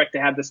didn't expect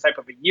to have this type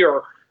of a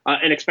year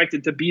and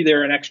expected to be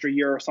there an extra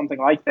year or something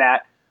like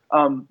that.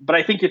 But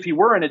I think if he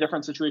were in a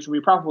different situation, we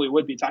probably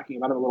would be talking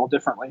about it a little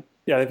differently.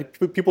 Yeah, I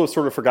think people have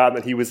sort of forgotten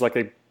that he was like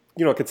a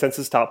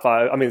consensus top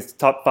 5. I mean,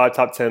 top 5,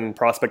 top 10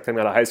 prospect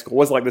coming out of high school. It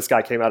wasn't like this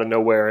guy came out of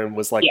nowhere and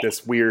was like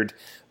this weird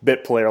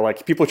bit player.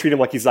 Like people treat him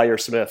like he's Zaire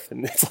Smith,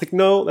 and it's like,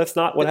 no, that's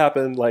not what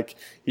happened. Like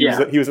he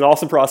was an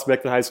awesome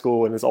prospect in high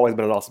school and has always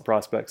been an awesome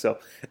prospect. So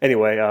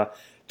anyway,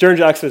 Jaren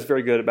Jackson is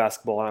very good at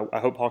basketball, and I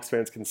hope Hawks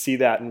fans can see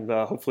that and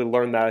hopefully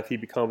learn that if he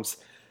becomes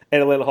an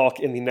Atlanta Hawk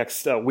in the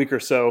next week or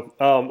so.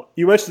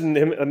 You mentioned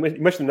him.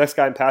 You mentioned the next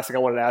guy in passing I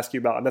wanted to ask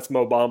you about, and that's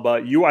Mo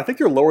Bamba. I think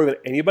you're lower than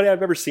anybody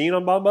I've ever seen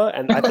on Bamba,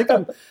 and I think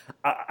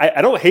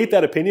I don't hate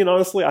that opinion,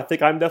 honestly. I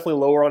think I'm definitely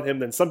lower on him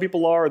than some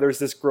people are. There's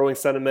this growing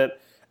sentiment.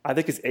 I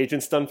think his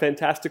agent's done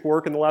fantastic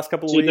work in the last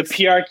couple of weeks.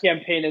 The PR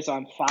campaign is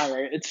on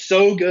fire. It's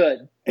so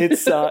good.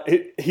 It's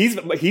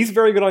he's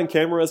very good on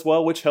camera as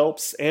well, which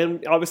helps.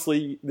 And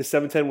obviously the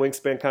 7'10"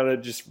 wingspan kind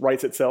of just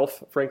writes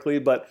itself, frankly.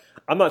 But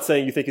I'm not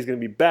saying you think he's going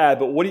to be bad.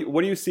 But what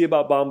do you see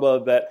about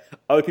Bamba that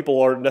other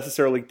people are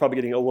necessarily probably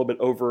getting a little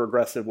bit over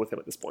aggressive with him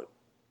at this point?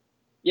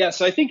 Yeah,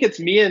 so I think it's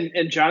me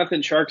and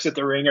Jonathan Sharks at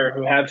the Ringer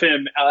who have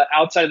him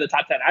outside of the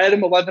top 10. I had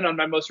him 11 on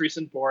my most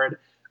recent board.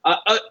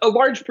 A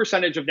large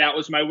percentage of that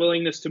was my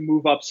willingness to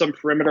move up some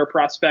perimeter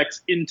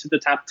prospects into the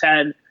top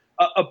 10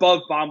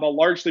 above Bamba,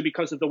 largely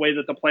because of the way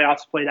that the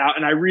playoffs played out.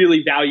 And I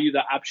really value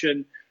the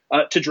option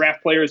to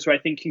draft players who I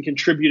think can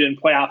contribute in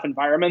playoff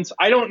environments.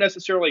 I don't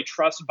necessarily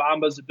trust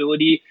Bamba's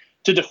ability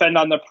to defend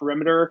on the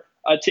perimeter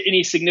to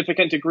any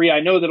significant degree.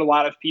 I know that a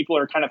lot of people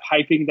are kind of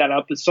hyping that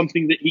up as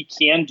something that he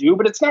can do,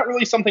 but it's not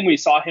really something we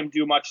saw him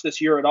do much this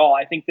year at all.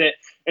 I think that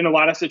in a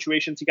lot of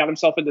situations, he got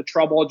himself into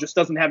trouble, just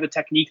doesn't have the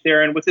technique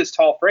there. And with his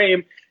tall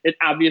frame, it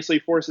obviously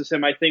forces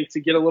him, I think, to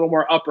get a little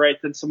more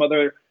upright than some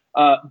other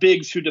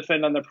bigs who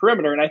defend on the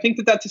perimeter. And I think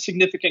that that's a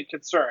significant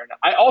concern.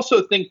 I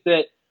also think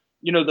that,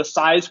 the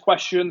size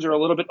questions are a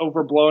little bit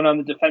overblown on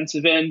the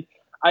defensive end.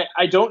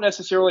 I don't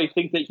necessarily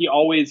think that he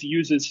always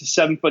uses his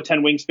 7'10"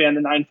 wingspan,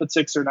 the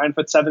 9'6" or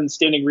 9'7"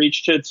 standing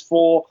reach to its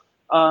full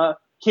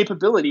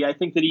capability. I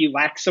think that he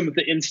lacks some of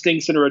the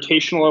instincts and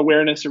rotational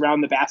awareness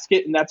around the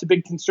basket, and that's a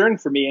big concern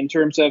for me in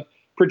terms of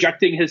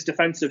projecting his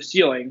defensive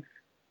ceiling.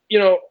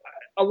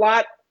 A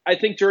lot, I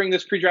think, during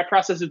this pre-draft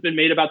process has been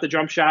made about the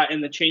jump shot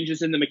and the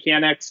changes in the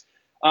mechanics.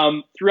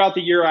 Throughout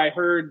the year, I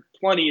heard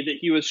plenty that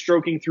he was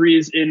stroking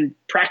threes in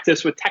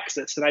practice with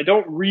Texas, and I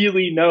don't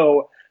really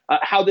know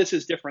how this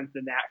is different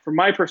than that. From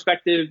my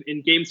perspective,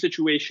 in game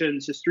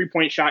situations, his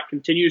three-point shot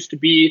continues to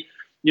be,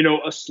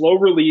 a slow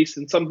release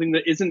and something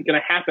that isn't going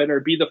to happen or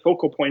be the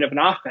focal point of an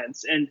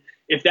offense. And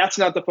if that's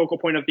not the focal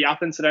point of the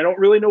offense, then I don't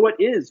really know what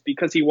is,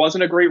 because he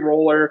wasn't a great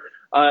roller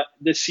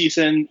this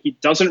season. He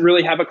doesn't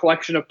really have a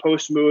collection of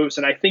post moves.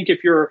 And I think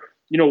if you're,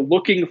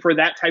 looking for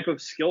that type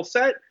of skill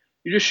set,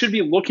 you just should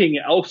be looking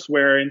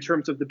elsewhere in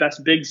terms of the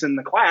best bigs in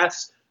the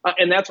class.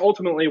 And that's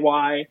ultimately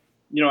why,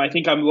 I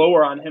think I'm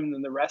lower on him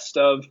than the rest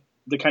of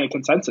the kind of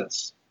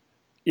consensus.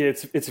 Yeah,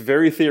 it's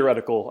very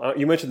theoretical.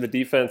 You mentioned the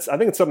defense. I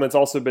think it's something that's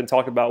also been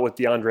talked about with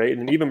DeAndre Ayton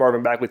and even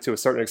Marvin Bagley to a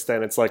certain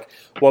extent. It's like,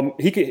 well,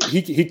 he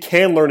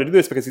can learn to do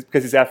this because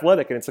he's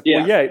athletic, and it's like,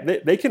 well, yeah,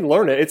 they can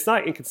learn it. It's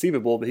not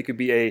inconceivable that he could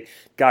be a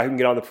guy who can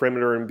get on the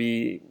perimeter and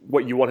be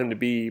what you want him to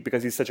be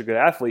because he's such a good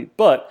athlete.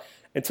 But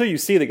until you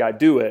see the guy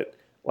do it,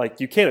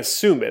 like, you can't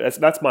assume it.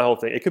 That's my whole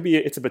thing.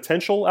 It's a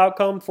potential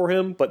outcome for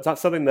him, but it's not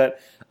something that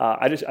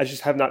I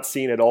just have not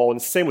seen at all. And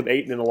it's the same with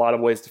Ayton in a lot of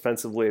ways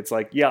defensively. It's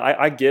like, yeah,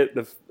 I get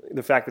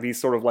the fact that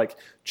he's sort of like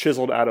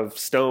chiseled out of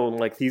stone.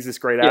 Like, he's this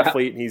great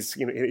athlete and he's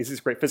this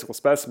great physical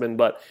specimen.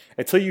 But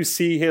until you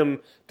see him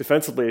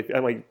defensively,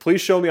 I'm like,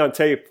 please show me on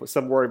tape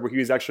somewhere where he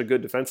was actually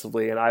good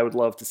defensively, and I would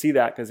love to see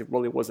that because it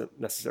really wasn't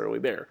necessarily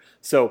there.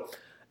 So.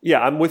 Yeah,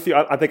 I'm with you.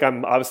 I think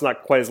I'm obviously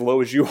not quite as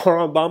low as you are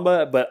on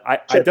Bamba, but I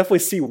definitely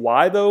see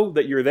why, though,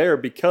 that you're there,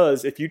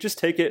 because if you just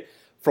take it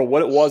for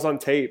what it was on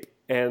tape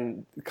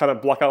and kind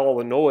of block out all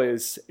the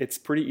noise, it's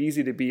pretty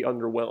easy to be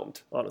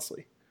underwhelmed,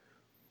 honestly.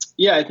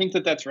 Yeah, I think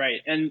that that's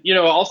right. And,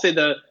 I'll say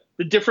the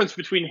difference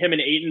between him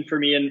and Ayton for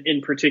me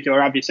in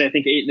particular, obviously I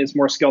think Ayton is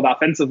more skilled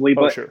offensively,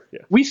 but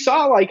we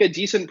saw like a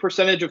decent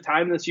percentage of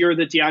time this year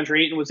that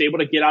DeAndre Ayton was able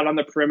to get out on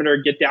the perimeter,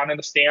 get down in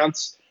the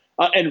stance,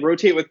 and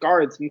rotate with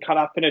guards and cut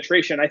off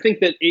penetration. I think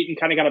that Ayton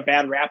kind of got a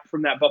bad rap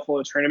from that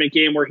Buffalo tournament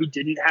game where he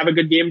didn't have a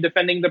good game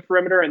defending the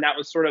perimeter, and that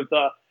was sort of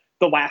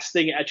the last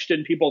thing etched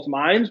in people's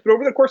minds. But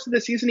over the course of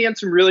the season, he had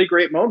some really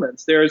great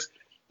moments. There's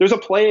a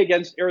play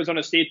against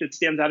Arizona State that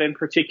stands out in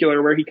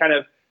particular where he kind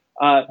of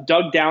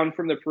dug down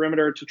from the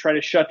perimeter to try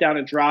to shut down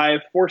a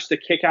drive, forced a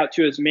kick out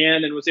to his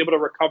man, and was able to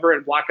recover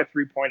and block a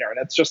three-pointer. And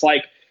it's just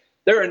like,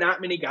 there are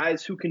not many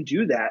guys who can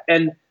do that.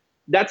 And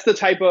that's the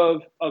type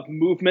of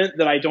movement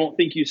that I don't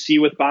think you see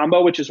with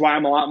Bamba, which is why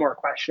I'm a lot more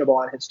questionable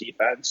on his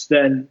defense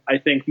than I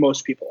think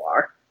most people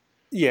are.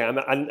 Yeah,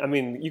 I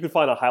mean, you can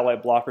find a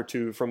highlight block or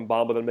two from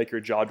Bamba that'll make your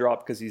jaw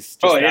drop because he's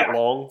just that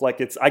long. Like,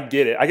 I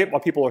get it. I get why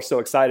people are so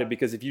excited,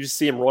 because if you just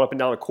see him run up and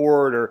down the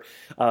court or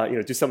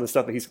do some of the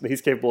stuff that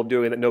he's capable of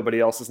doing that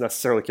nobody else is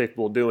necessarily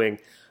capable of doing,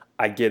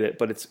 I get it.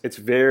 But it's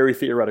very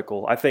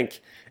theoretical. I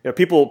think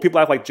people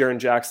act like Jaren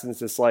Jackson's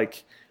this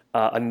like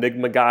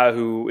enigma guy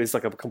who is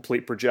like a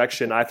complete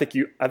projection. I think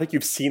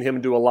you've seen him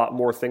do a lot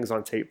more things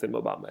on tape than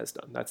Mo Bamba has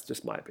done. That's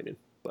just my opinion.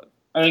 But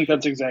I think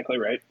that's exactly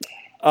right.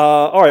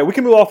 All right, we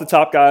can move off the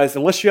top guys,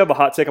 unless you have a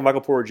hot take on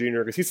Michael Porter Jr.,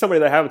 because he's somebody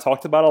that I haven't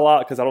talked about a lot,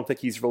 because I don't think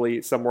he's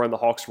really somewhere in the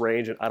Hawks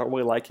range, and I don't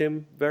really like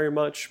him very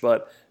much.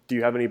 But do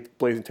you have any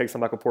blazing takes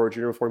on Michael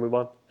Porter Jr. before we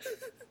move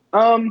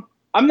on?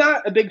 I'm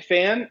not a big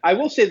fan. I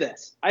will say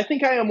this. I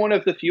think I am one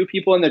of the few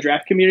people in the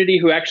draft community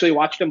who actually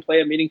watched him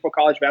play a meaningful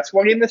college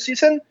basketball game this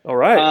season. All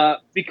right.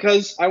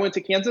 Because I went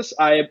to Kansas,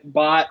 I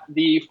bought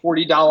the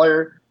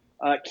 $40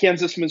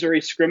 Kansas-Missouri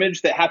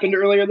scrimmage that happened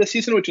earlier this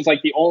season, which was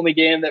like the only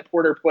game that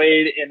Porter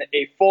played in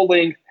a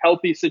full-length,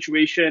 healthy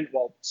situation,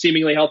 well,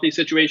 seemingly healthy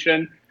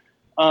situation.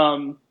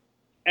 And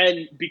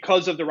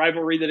because of the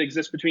rivalry that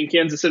exists between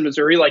Kansas and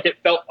Missouri, like, it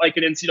felt like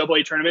an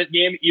NCAA tournament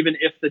game, even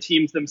if the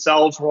teams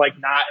themselves were like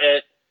not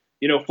at,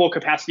 full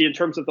capacity in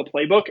terms of the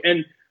playbook.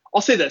 And I'll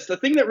say this, the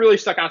thing that really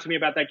stuck out to me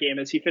about that game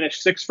is he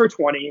finished 6 for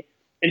 20,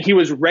 and he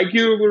was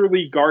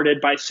regularly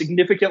guarded by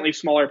significantly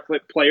smaller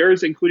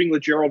players, including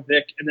LaGerald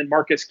Vick and then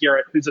Marcus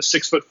Garrett, who's a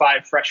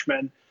 6'5"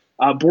 freshman,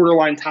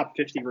 borderline top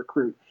 50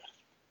 recruit.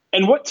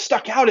 And what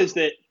stuck out is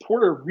that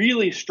Porter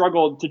really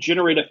struggled to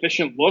generate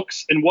efficient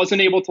looks and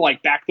wasn't able to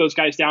like back those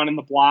guys down in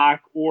the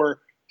block or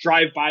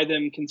drive by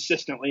them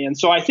consistently. And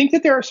so I think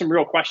that there are some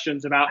real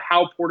questions about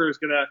how Porter is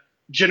going to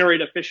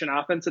generate efficient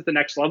offense at the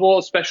next level,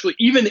 especially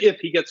even if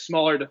he gets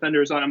smaller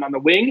defenders on him on the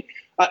wing.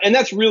 And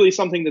that's really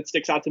something that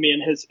sticks out to me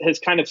and has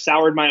kind of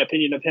soured my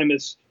opinion of him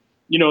as,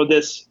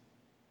 this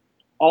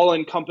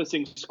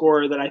all-encompassing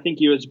scorer that I think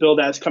he was billed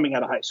as coming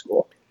out of high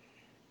school.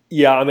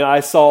 Yeah, I mean,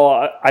 I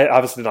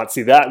obviously did not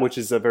see that, which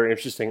is very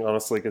interesting,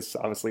 honestly, because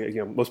obviously,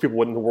 most people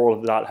wouldn't in the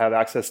world not have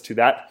access to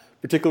that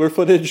particular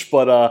footage,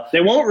 but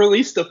they won't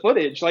release the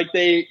footage. Like,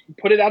 they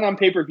put it out on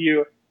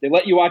pay-per-view, they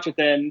let you watch it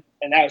then,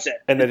 and that was it.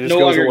 And then it just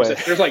goes away.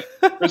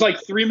 There's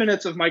like 3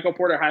 minutes of Michael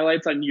Porter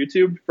highlights on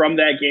YouTube from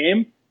that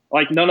game.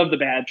 Like, none of the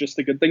bad, just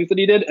the good things that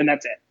he did, and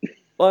that's it.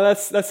 Well,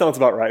 that sounds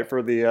about right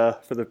for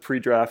the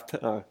pre-draft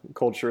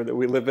culture that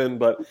we live in.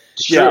 But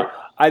sure. Yeah,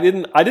 I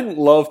didn't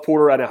love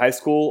Porter in high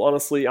school.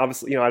 Honestly,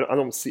 obviously, I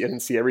didn't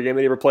see every game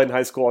that he ever played in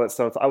high school. All that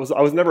stuff. I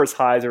was never as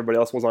high as everybody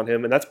else was on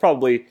him, and that's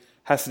probably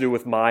has to do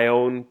with my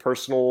own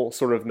personal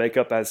sort of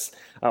makeup as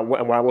what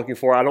I'm looking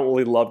for. I don't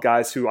really love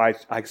guys who I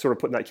sort of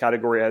put in that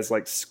category as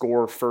like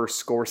score first,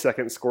 score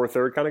second, score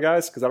third kind of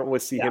guys, because I don't really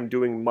see him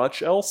doing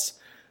much else.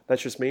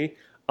 That's just me.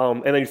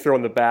 And then you throw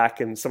in the back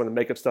and some of the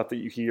makeup stuff that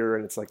you hear,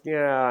 and it's like,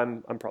 yeah,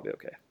 I'm probably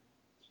okay.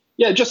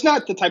 Yeah, just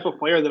not the type of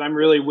player that I'm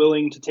really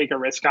willing to take a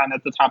risk on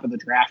at the top of the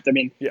draft. I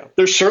mean,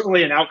 There's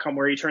certainly an outcome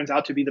where he turns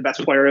out to be the best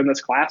player in this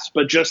class,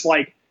 but just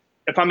like,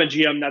 if I'm a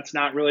GM, that's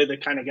not really the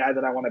kind of guy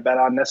that I want to bet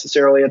on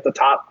necessarily at the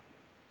top.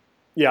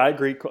 Yeah, I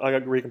agree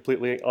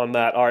completely on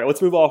that. All right,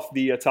 let's move off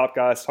the top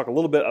guys, talk a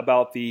little bit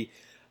about the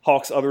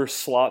Hawks' other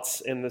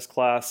slots in this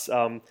class.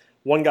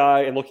 One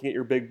guy, and looking at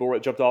your big board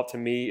that jumped off to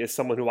me, is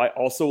someone who I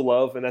also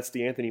love, and that's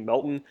DeAnthony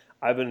Melton.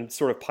 I've been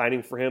sort of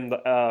pining for him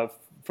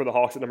for the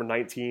Hawks at number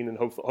 19 and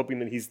hoping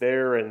that he's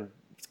there, and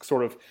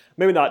sort of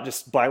maybe not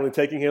just blindly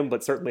taking him,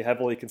 but certainly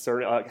heavily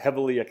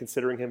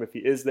considering him if he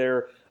is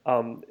there.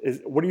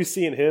 What do you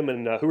see in him,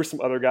 and who are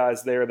some other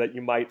guys there that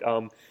you might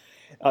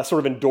sort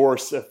of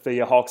endorse if the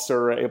Hawks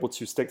are able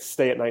to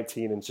stay at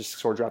 19 and just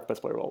sort of draft the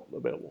best player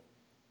available?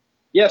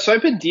 Yeah, so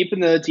I've been deep in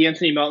the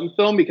DeAnthony Melton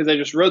film because I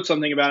just wrote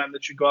something about him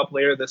that should go up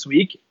later this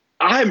week.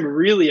 I'm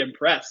really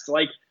impressed.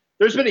 Like,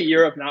 there's been a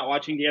year of not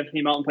watching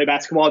DeAnthony Melton play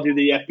basketball due to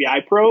the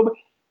FBI probe,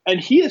 and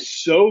he is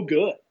so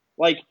good.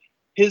 Like,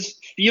 his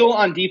feel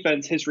on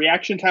defense, his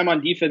reaction time on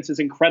defense is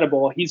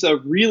incredible. He's a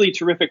really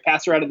terrific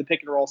passer out of the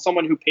pick and roll,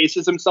 someone who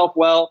paces himself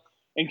well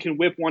and can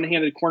whip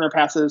one-handed corner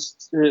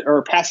passes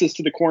or passes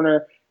to the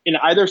corner in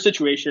either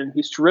situation.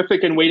 He's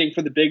terrific in waiting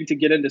for the big to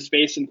get into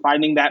space and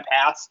finding that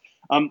pass.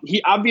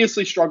 He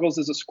obviously struggles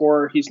as a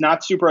scorer. He's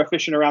not super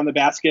efficient around the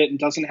basket and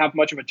doesn't have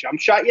much of a jump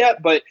shot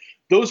yet, but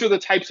those are the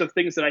types of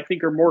things that I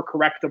think are more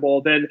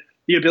correctable than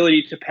the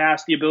ability to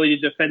pass, the ability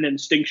to defend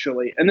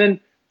instinctually. And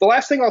then the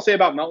last thing I'll say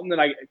about Melton that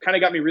I kind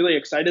of got me really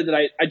excited that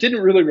I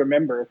didn't really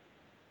remember,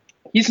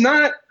 he's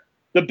not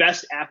the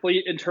best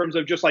athlete in terms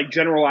of just like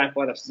general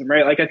athleticism,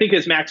 right? Like, I think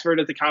his max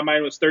vert at the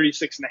combine was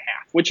 36.5,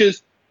 which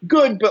is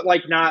good, but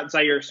like not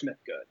Zaire Smith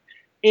good.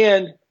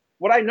 And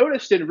what I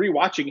noticed in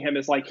rewatching him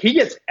is like he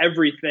gets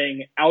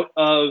everything out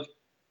of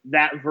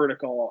that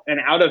vertical and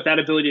out of that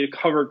ability to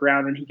cover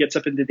ground when he gets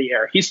up into the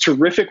air. He's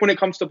terrific when it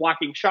comes to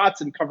blocking shots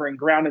and covering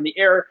ground in the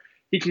air.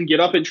 He can get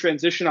up in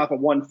transition off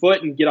of 1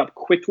 foot and get up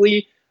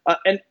quickly.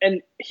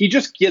 And he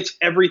just gets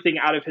everything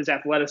out of his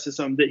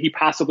athleticism that he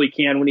possibly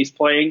can when he's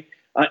playing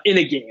in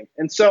a game.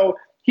 And so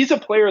he's a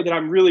player that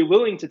I'm really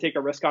willing to take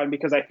a risk on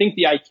because I think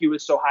the IQ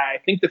is so high. I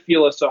think the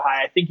feel is so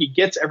high. I think he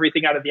gets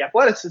everything out of the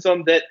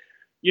athleticism that,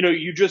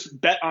 you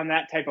just bet on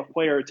that type of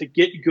player to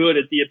get good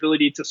at the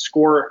ability to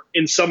score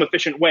in some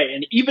efficient way.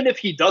 And even if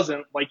he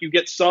doesn't, like you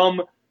get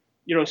some,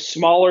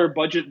 smaller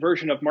budget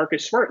version of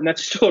Marcus Smart, and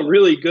that's still a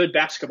really good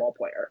basketball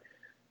player.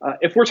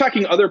 If we're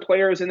talking other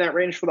players in that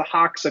range for the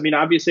Hawks, I mean,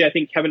 obviously I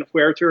think Kevin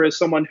Huerter is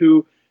someone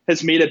who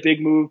has made a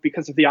big move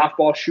because of the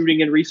off-ball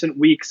shooting in recent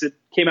weeks. It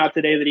came out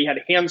today that he had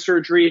hand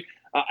surgery.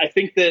 I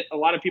think that a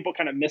lot of people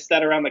kind of missed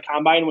that around the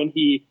combine when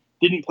he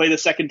didn't play the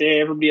second day.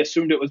 Everybody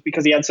assumed it was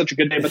because he had such a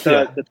good day, but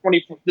the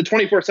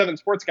 24/7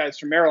 Sports guys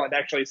from Maryland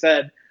actually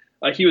said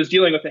he was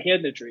dealing with a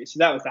hand injury, so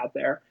that was out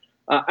there.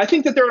 I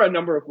think that there are a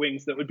number of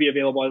wings that would be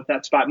available at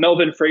that spot.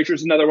 Melvin Frazier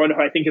is another one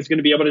who I think is going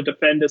to be able to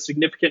defend a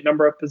significant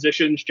number of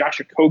positions. Josh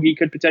Okogie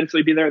could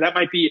potentially be there. That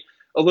might be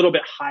a little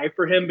bit high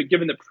for him, but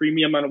given the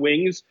premium on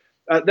wings,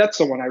 that's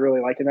someone I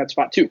really like in that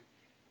spot too.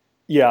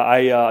 Yeah,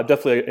 I'm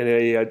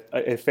definitely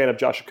a fan of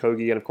Josh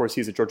Okogie, and of course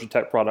he's a Georgia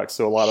Tech product,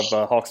 so a lot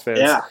of Hawks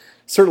fans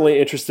certainly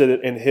interested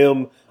in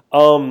him.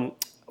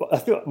 I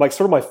feel like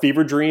sort of my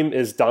fever dream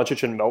is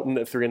Doncic and Melton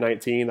at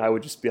 3-19. I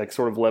would just be like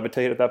sort of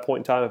levitate at that point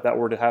in time if that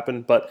were to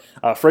happen. But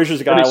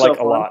Frazier's a guy I like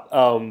a lot.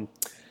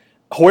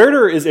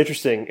 Huerter is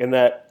interesting in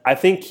that I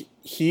think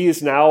he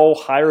is now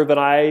higher than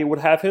I would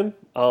have him.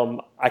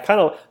 I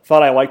kind of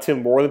thought I liked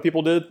him more than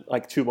people did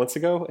like 2 months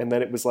ago. And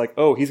then it was like,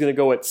 oh, he's going to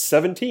go at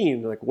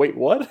 17. Like, wait,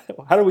 what?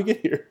 How did we get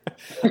here?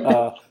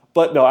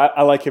 But no,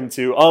 I like him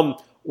too.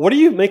 What do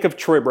you make of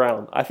Troy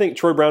Brown? I think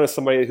Troy Brown is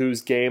somebody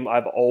whose game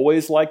I've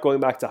always liked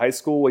going back to high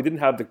school. He didn't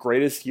have the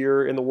greatest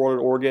year in the world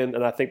at Oregon,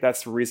 and I think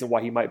that's the reason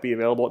why he might be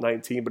available at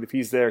 19. But if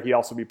he's there, he'd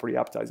also be pretty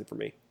appetizing for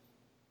me.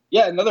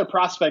 Yeah, another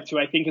prospect who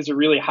I think is a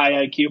really high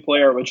IQ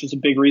player, which is a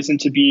big reason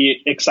to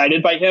be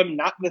excited by him.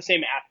 Not the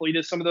same athlete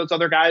as some of those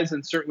other guys,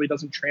 and certainly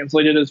doesn't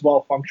translate it as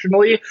well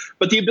functionally.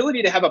 But the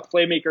ability to have a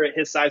playmaker at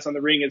his size on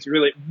the wing is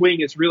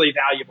really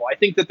valuable. I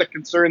think that the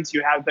concerns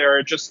you have there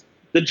are just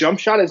the jump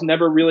shot has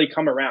never really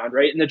come around,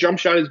 right? And the jump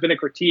shot has been a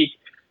critique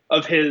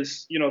of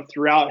his,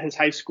 throughout his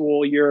high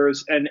school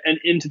years and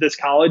into this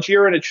college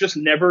year, and it's just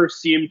never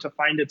seemed to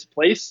find its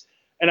place.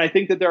 And I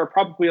think that there are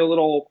probably a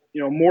little,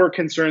 more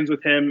concerns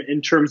with him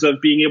in terms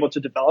of being able to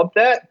develop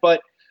that.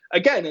 But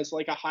again, as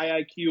like a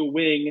high IQ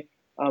wing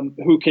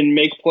who can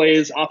make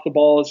plays off the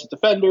ball as a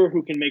defender,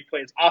 who can make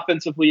plays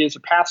offensively as a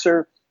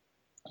passer,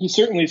 he's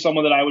certainly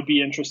someone that I would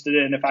be interested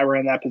in if I were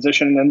in that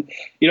position. And,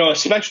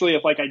 especially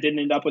if like I didn't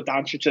end up with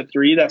Doncic at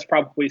 3, that's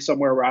probably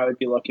somewhere where I would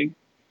be looking.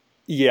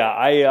 Yeah,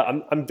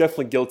 I'm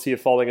definitely guilty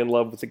of falling in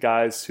love with the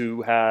guys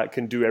who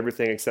can do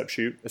everything except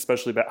shoot,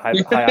 especially high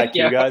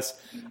IQ guys.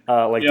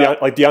 Like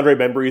DeAndre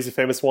Bembry is a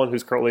famous one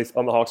who's currently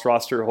on the Hawks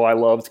roster, who I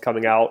loved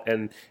coming out.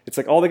 And it's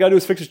like all they got to do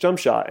is fix his jump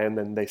shot, and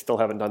then they still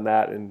haven't done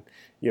that. And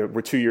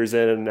we're 2 years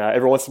in, and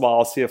every once in a while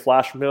I'll see a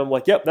flash from him. I'm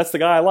like, yep, that's the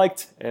guy I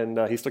liked, and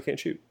he still can't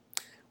shoot.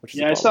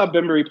 I saw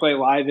Bembry play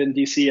live in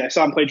DC. I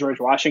saw him play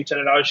George Washington,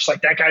 and I was just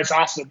like, that guy's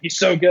awesome. He's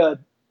so good.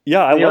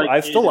 Yeah,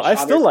 I still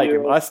like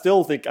him. I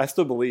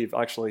still believe,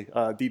 actually,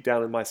 deep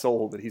down in my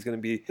soul, that he's going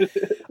to be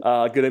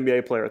a good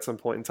NBA player at some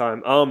point in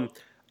time. A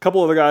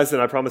couple other guys,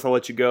 and I promise I'll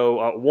let you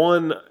go.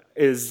 One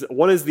is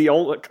the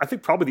only, I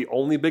think probably the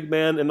only big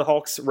man in the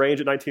Hawks range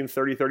at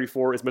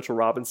 19-34 is Mitchell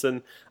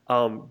Robinson.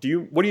 What do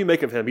you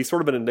make of him? He's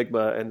sort of an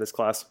enigma in this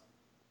class.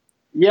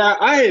 Yeah,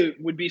 I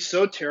would be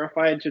so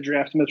terrified to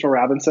draft Mitchell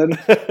Robinson.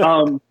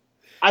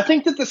 I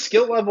think that the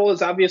skill level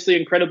is obviously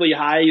incredibly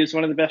high. He was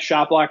one of the best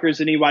shot blockers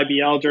in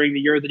EYBL during the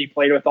year that he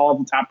played with all of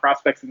the top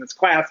prospects in this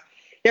class.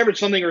 He averaged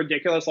something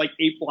ridiculous like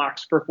 8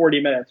 blocks per 40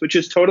 minutes, which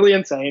is totally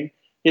insane.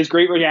 He has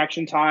great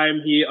reaction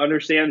time. He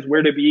understands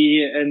where to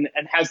be and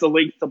has the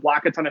length to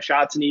block a ton of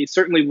shots, and he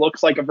certainly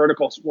looks like a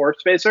vertical floor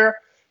spacer.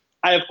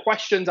 I have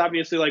questions,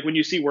 obviously, like when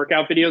you see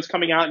workout videos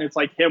coming out and it's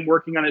like him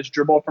working on his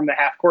dribble from the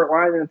half-court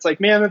line, and it's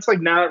like, man, that's like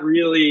not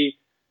really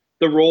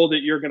the role that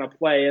you're going to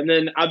play. And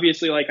then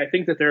obviously, like, I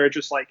think that there are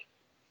just like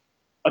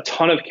a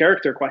ton of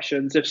character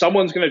questions. If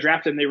someone's going to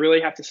draft him, they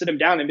really have to sit him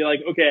down and be like,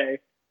 okay,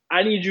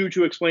 I need you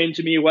to explain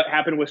to me what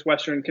happened with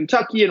Western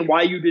Kentucky and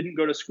why you didn't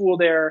go to school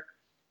there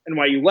and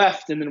why you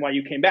left and then why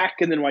you came back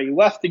and then why you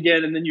left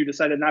again and then you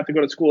decided not to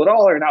go to school at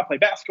all or not play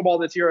basketball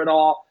this year at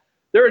all.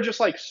 There are just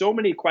like so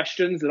many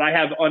questions that I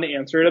have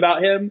unanswered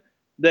about him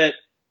that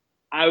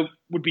I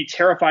would be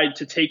terrified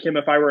to take him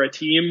if I were a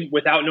team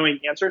without knowing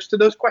answers to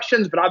those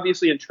questions. But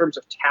obviously in terms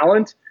of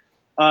talent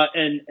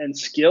and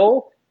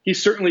skill,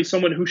 he's certainly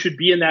someone who should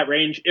be in that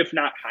range, if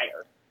not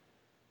higher.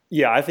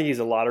 Yeah, I think he's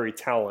a lottery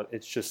talent.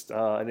 It's just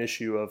an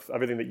issue of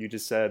everything that you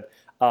just said.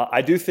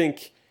 I do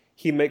think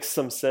he makes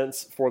some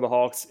sense for the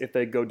Hawks if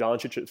they go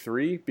Doncic at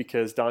 3,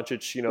 because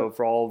Doncic,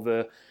 for all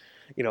the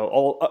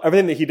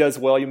everything that he does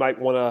well, you might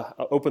want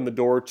to open the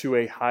door to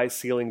a high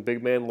ceiling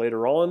big man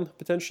later on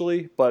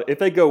potentially. But if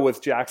they go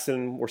with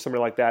Jackson or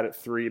somebody like that at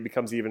 3, it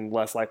becomes even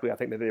less likely, I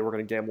think, that they were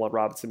going to gamble on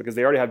Robinson because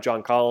they already have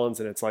John Collins,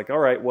 and it's like, all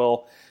right,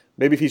 well,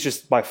 maybe if he's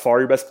just by far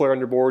your best player on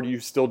your board, you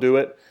still do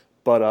it.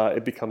 But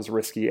it becomes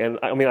risky. And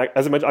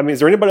as I mentioned, is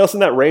there anybody else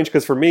in that range?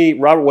 Because for me,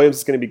 Robert Williams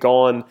is going to be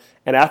gone,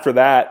 and after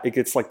that, it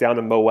gets like down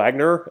to Mo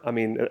Wagner.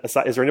 Is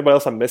there anybody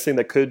else I'm missing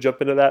that could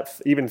jump into that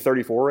even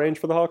 34 range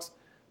for the Hawks,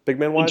 big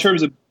man wise?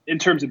 In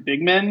terms of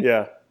big men,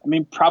 yeah.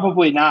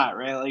 Probably not,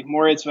 right? Like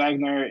Moritz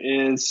Wagner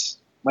is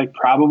like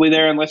probably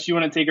there unless you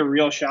want to take a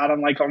real shot on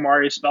like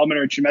Omari Spellman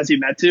or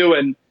Chimezie Metu,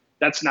 and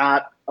that's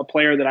not a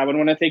player that I would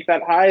want to take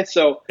that high.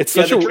 So it's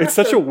such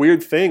a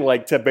weird thing,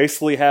 like to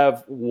basically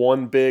have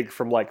one big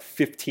from like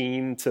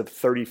 15 to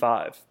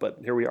 35. But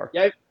here we are.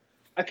 Yeah,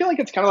 I feel like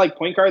it's kind of like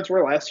point guards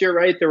were last year,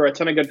 right? There were a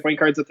ton of good point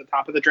guards at the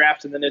top of the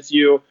draft, and then as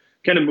you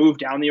kind of move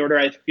down the order,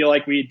 I feel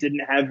like we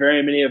didn't have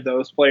very many of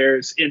those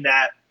players in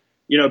that,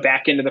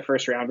 back into the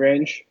first round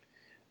range.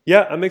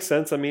 Yeah, that makes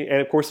sense. And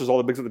of course, there's all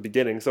the bigs at the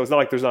beginning, so it's not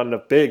like there's not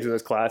enough bigs in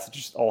this class. It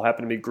just all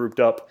happened to be grouped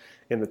up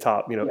in the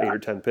top, 8 or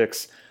 10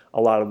 picks a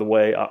lot of the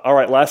way. All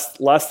right, last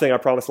thing, I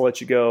promise I'll let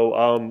you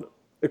go.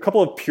 A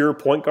couple of pure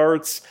point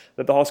guards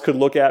that the Hawks could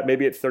look at,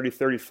 maybe at 30,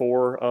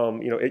 34.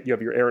 You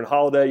have your Aaron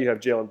Holiday, you have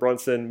Jalen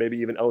Brunson, maybe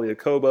even Elie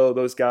Okobo,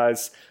 those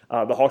guys.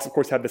 The Hawks, of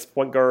course, have this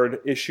point guard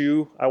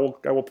issue, I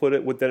will put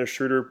it, with Dennis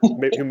Schroeder,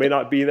 who may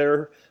not be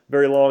there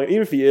very long.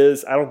 Even if he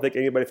is, I don't think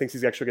anybody thinks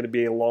he's actually going to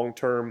be a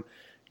long-term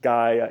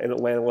guy in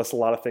Atlanta unless a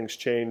lot of things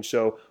change.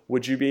 So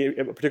would you be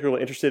particularly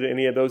interested in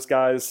any of those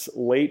guys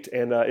late?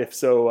 And if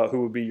so,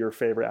 who would be your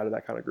favorite out of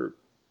that kind of group?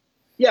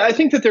 Yeah, I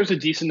think that there's a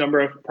decent number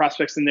of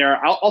prospects in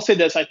there. I'll say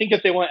this. I think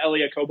if they want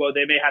Elie Okobo,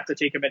 they may have to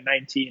take him at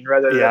 19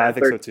 rather than I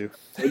think 30. So too.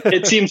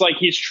 It seems like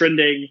he's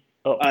trending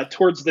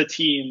towards the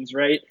teens,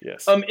 right?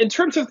 Yes. In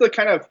terms of the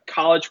kind of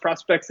college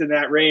prospects in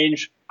that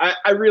range,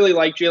 I really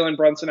like Jalen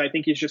Brunson. I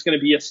think he's just going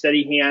to be a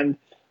steady hand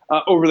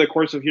over the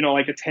course of,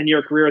 like a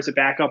 10-year career as a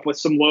backup with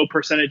some low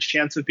percentage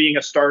chance of being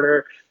a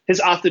starter.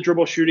 His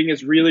off-the-dribble shooting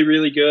is really,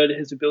 really good.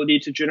 His ability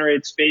to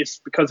generate space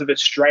because of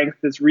his strength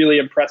is really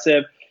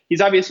impressive.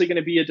 He's obviously going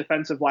to be a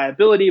defensive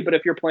liability, but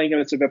if you're playing him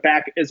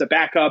as a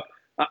backup,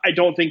 I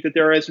don't think that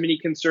there are as many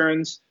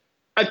concerns.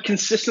 I've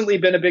consistently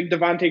been a big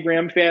Devontae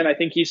Graham fan. I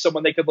think he's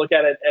someone they could look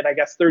at I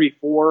guess,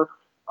 34.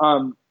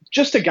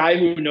 Just a guy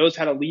who knows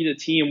how to lead a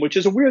team, which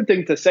is a weird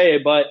thing to say,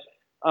 but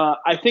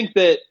I think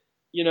that,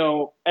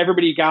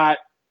 everybody got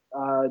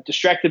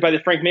distracted by the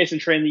Frank Mason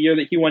train the year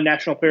that he won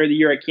National Player of the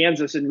Year at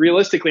Kansas. And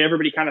realistically,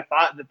 everybody kind of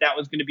thought that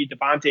was going to be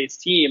Devontae's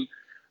team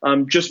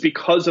just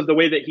because of the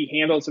way that he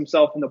handles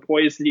himself and the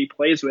poise that he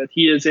plays with.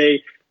 He is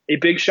a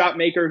big shot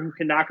maker who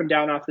can knock him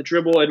down off the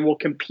dribble and will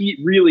compete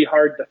really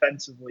hard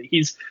defensively.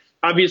 He's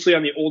obviously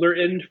on the older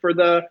end for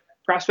the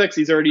prospects.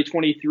 He's already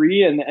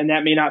 23, and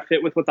that may not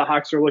fit with what the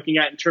Hawks are looking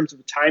at in terms of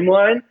the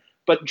timeline.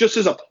 But just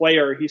as a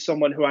player, he's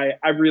someone who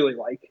I really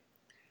like.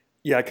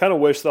 Yeah, I kind of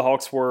wish the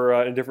Hawks were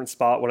in a different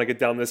spot when I get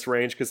down this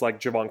range because,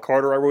 like, Javon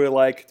Carter I really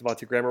like,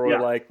 Devontae Graham I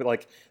really like, but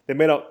like they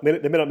may not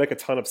make a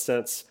ton of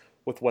sense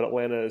with what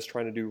Atlanta is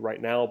trying to do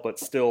right now. But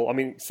still,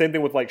 same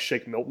thing with like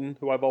Shake Milton,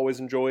 who I've always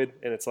enjoyed,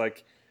 and it's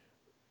like,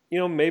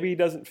 maybe he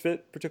doesn't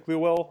fit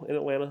particularly well in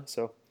Atlanta.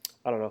 So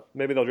I don't know.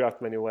 Maybe they'll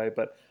draft him anyway.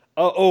 But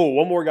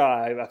one more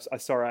guy.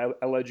 Sorry,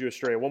 I led you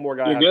astray. One more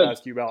guy I have to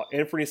ask you about: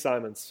 Anthony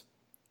Simons,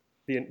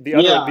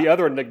 the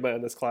other enigma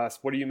in this class.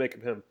 What do you make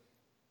of him?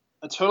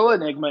 A total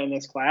enigma in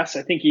this class.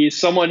 I think he's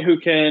someone who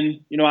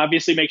can,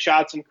 obviously make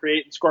shots and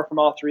create and score from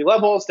all 3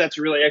 levels. That's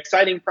a really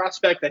exciting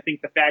prospect. I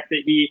think the fact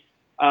that he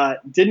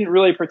didn't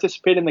really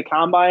participate in the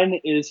combine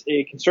is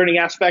a concerning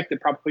aspect. It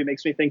probably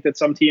makes me think that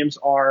some teams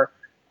are,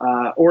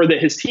 or that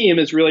his team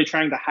is really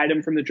trying to hide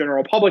him from the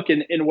general public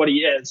in what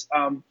he is.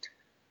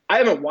 I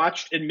haven't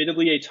watched,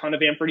 admittedly, a ton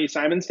of Anthony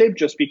Simons tape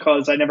just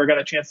because I never got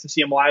a chance to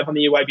see him live on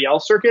the EYBL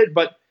circuit,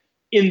 but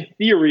in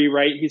theory,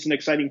 right, he's an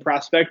exciting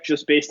prospect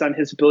just based on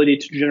his ability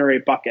to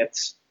generate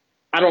buckets.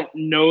 I don't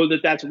know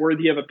that that's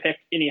worthy of a pick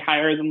any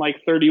higher than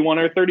like 31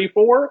 or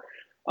 34.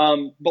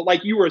 But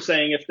like you were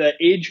saying, if the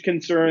age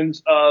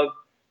concerns of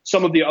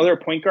some of the other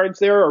point guards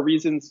there are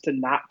reasons to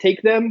not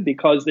take them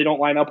because they don't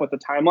line up with the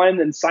timeline,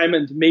 then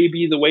Simons may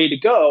be the way to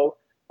go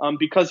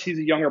because he's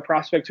a younger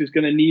prospect who's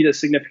going to need a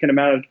significant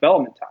amount of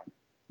development time.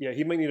 Yeah,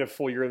 he might need a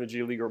full year in the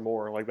G League or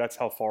more. Like, that's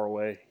how far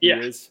away he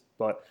is.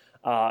 But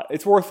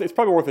it's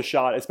probably worth a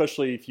shot,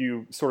 especially if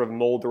you sort of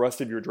mold the rest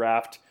of your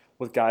draft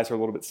with guys who are a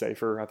little bit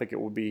safer. I think it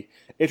would be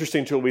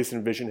interesting to at least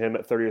envision him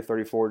at 30 or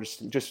 34,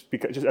 just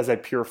as a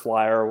pure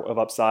flyer of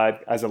upside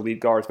as a lead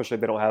guard, especially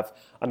if they don't have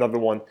another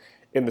one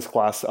in this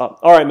class. All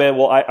right, man.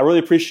 Well, I really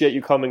appreciate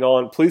you coming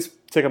on. Please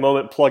take a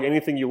moment, plug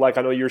anything you like.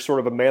 I know you're sort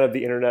of a man of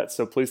the internet,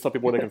 so please tell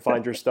people where they can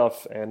find your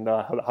stuff and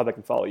how they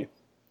can follow you.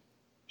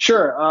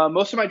 Sure.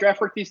 Most of my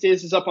draft work these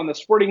days is up on the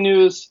Sporting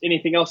News.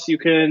 Anything else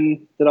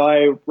that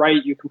I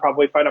write, you can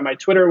probably find on my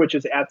Twitter, which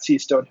is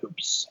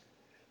 @CStoneHoops.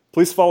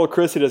 Please follow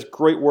Chris. He does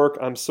great work.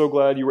 I'm so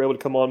glad you were able to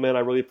come on, man. I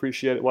really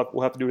appreciate it.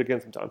 We'll have to do it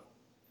again sometime.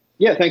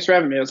 Yeah, thanks for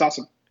having me. It was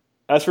awesome.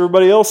 As for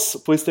everybody else,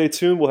 please stay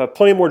tuned. We'll have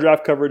plenty more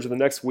draft coverage in the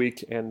next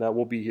week, and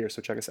we'll be here,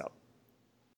 so check us out.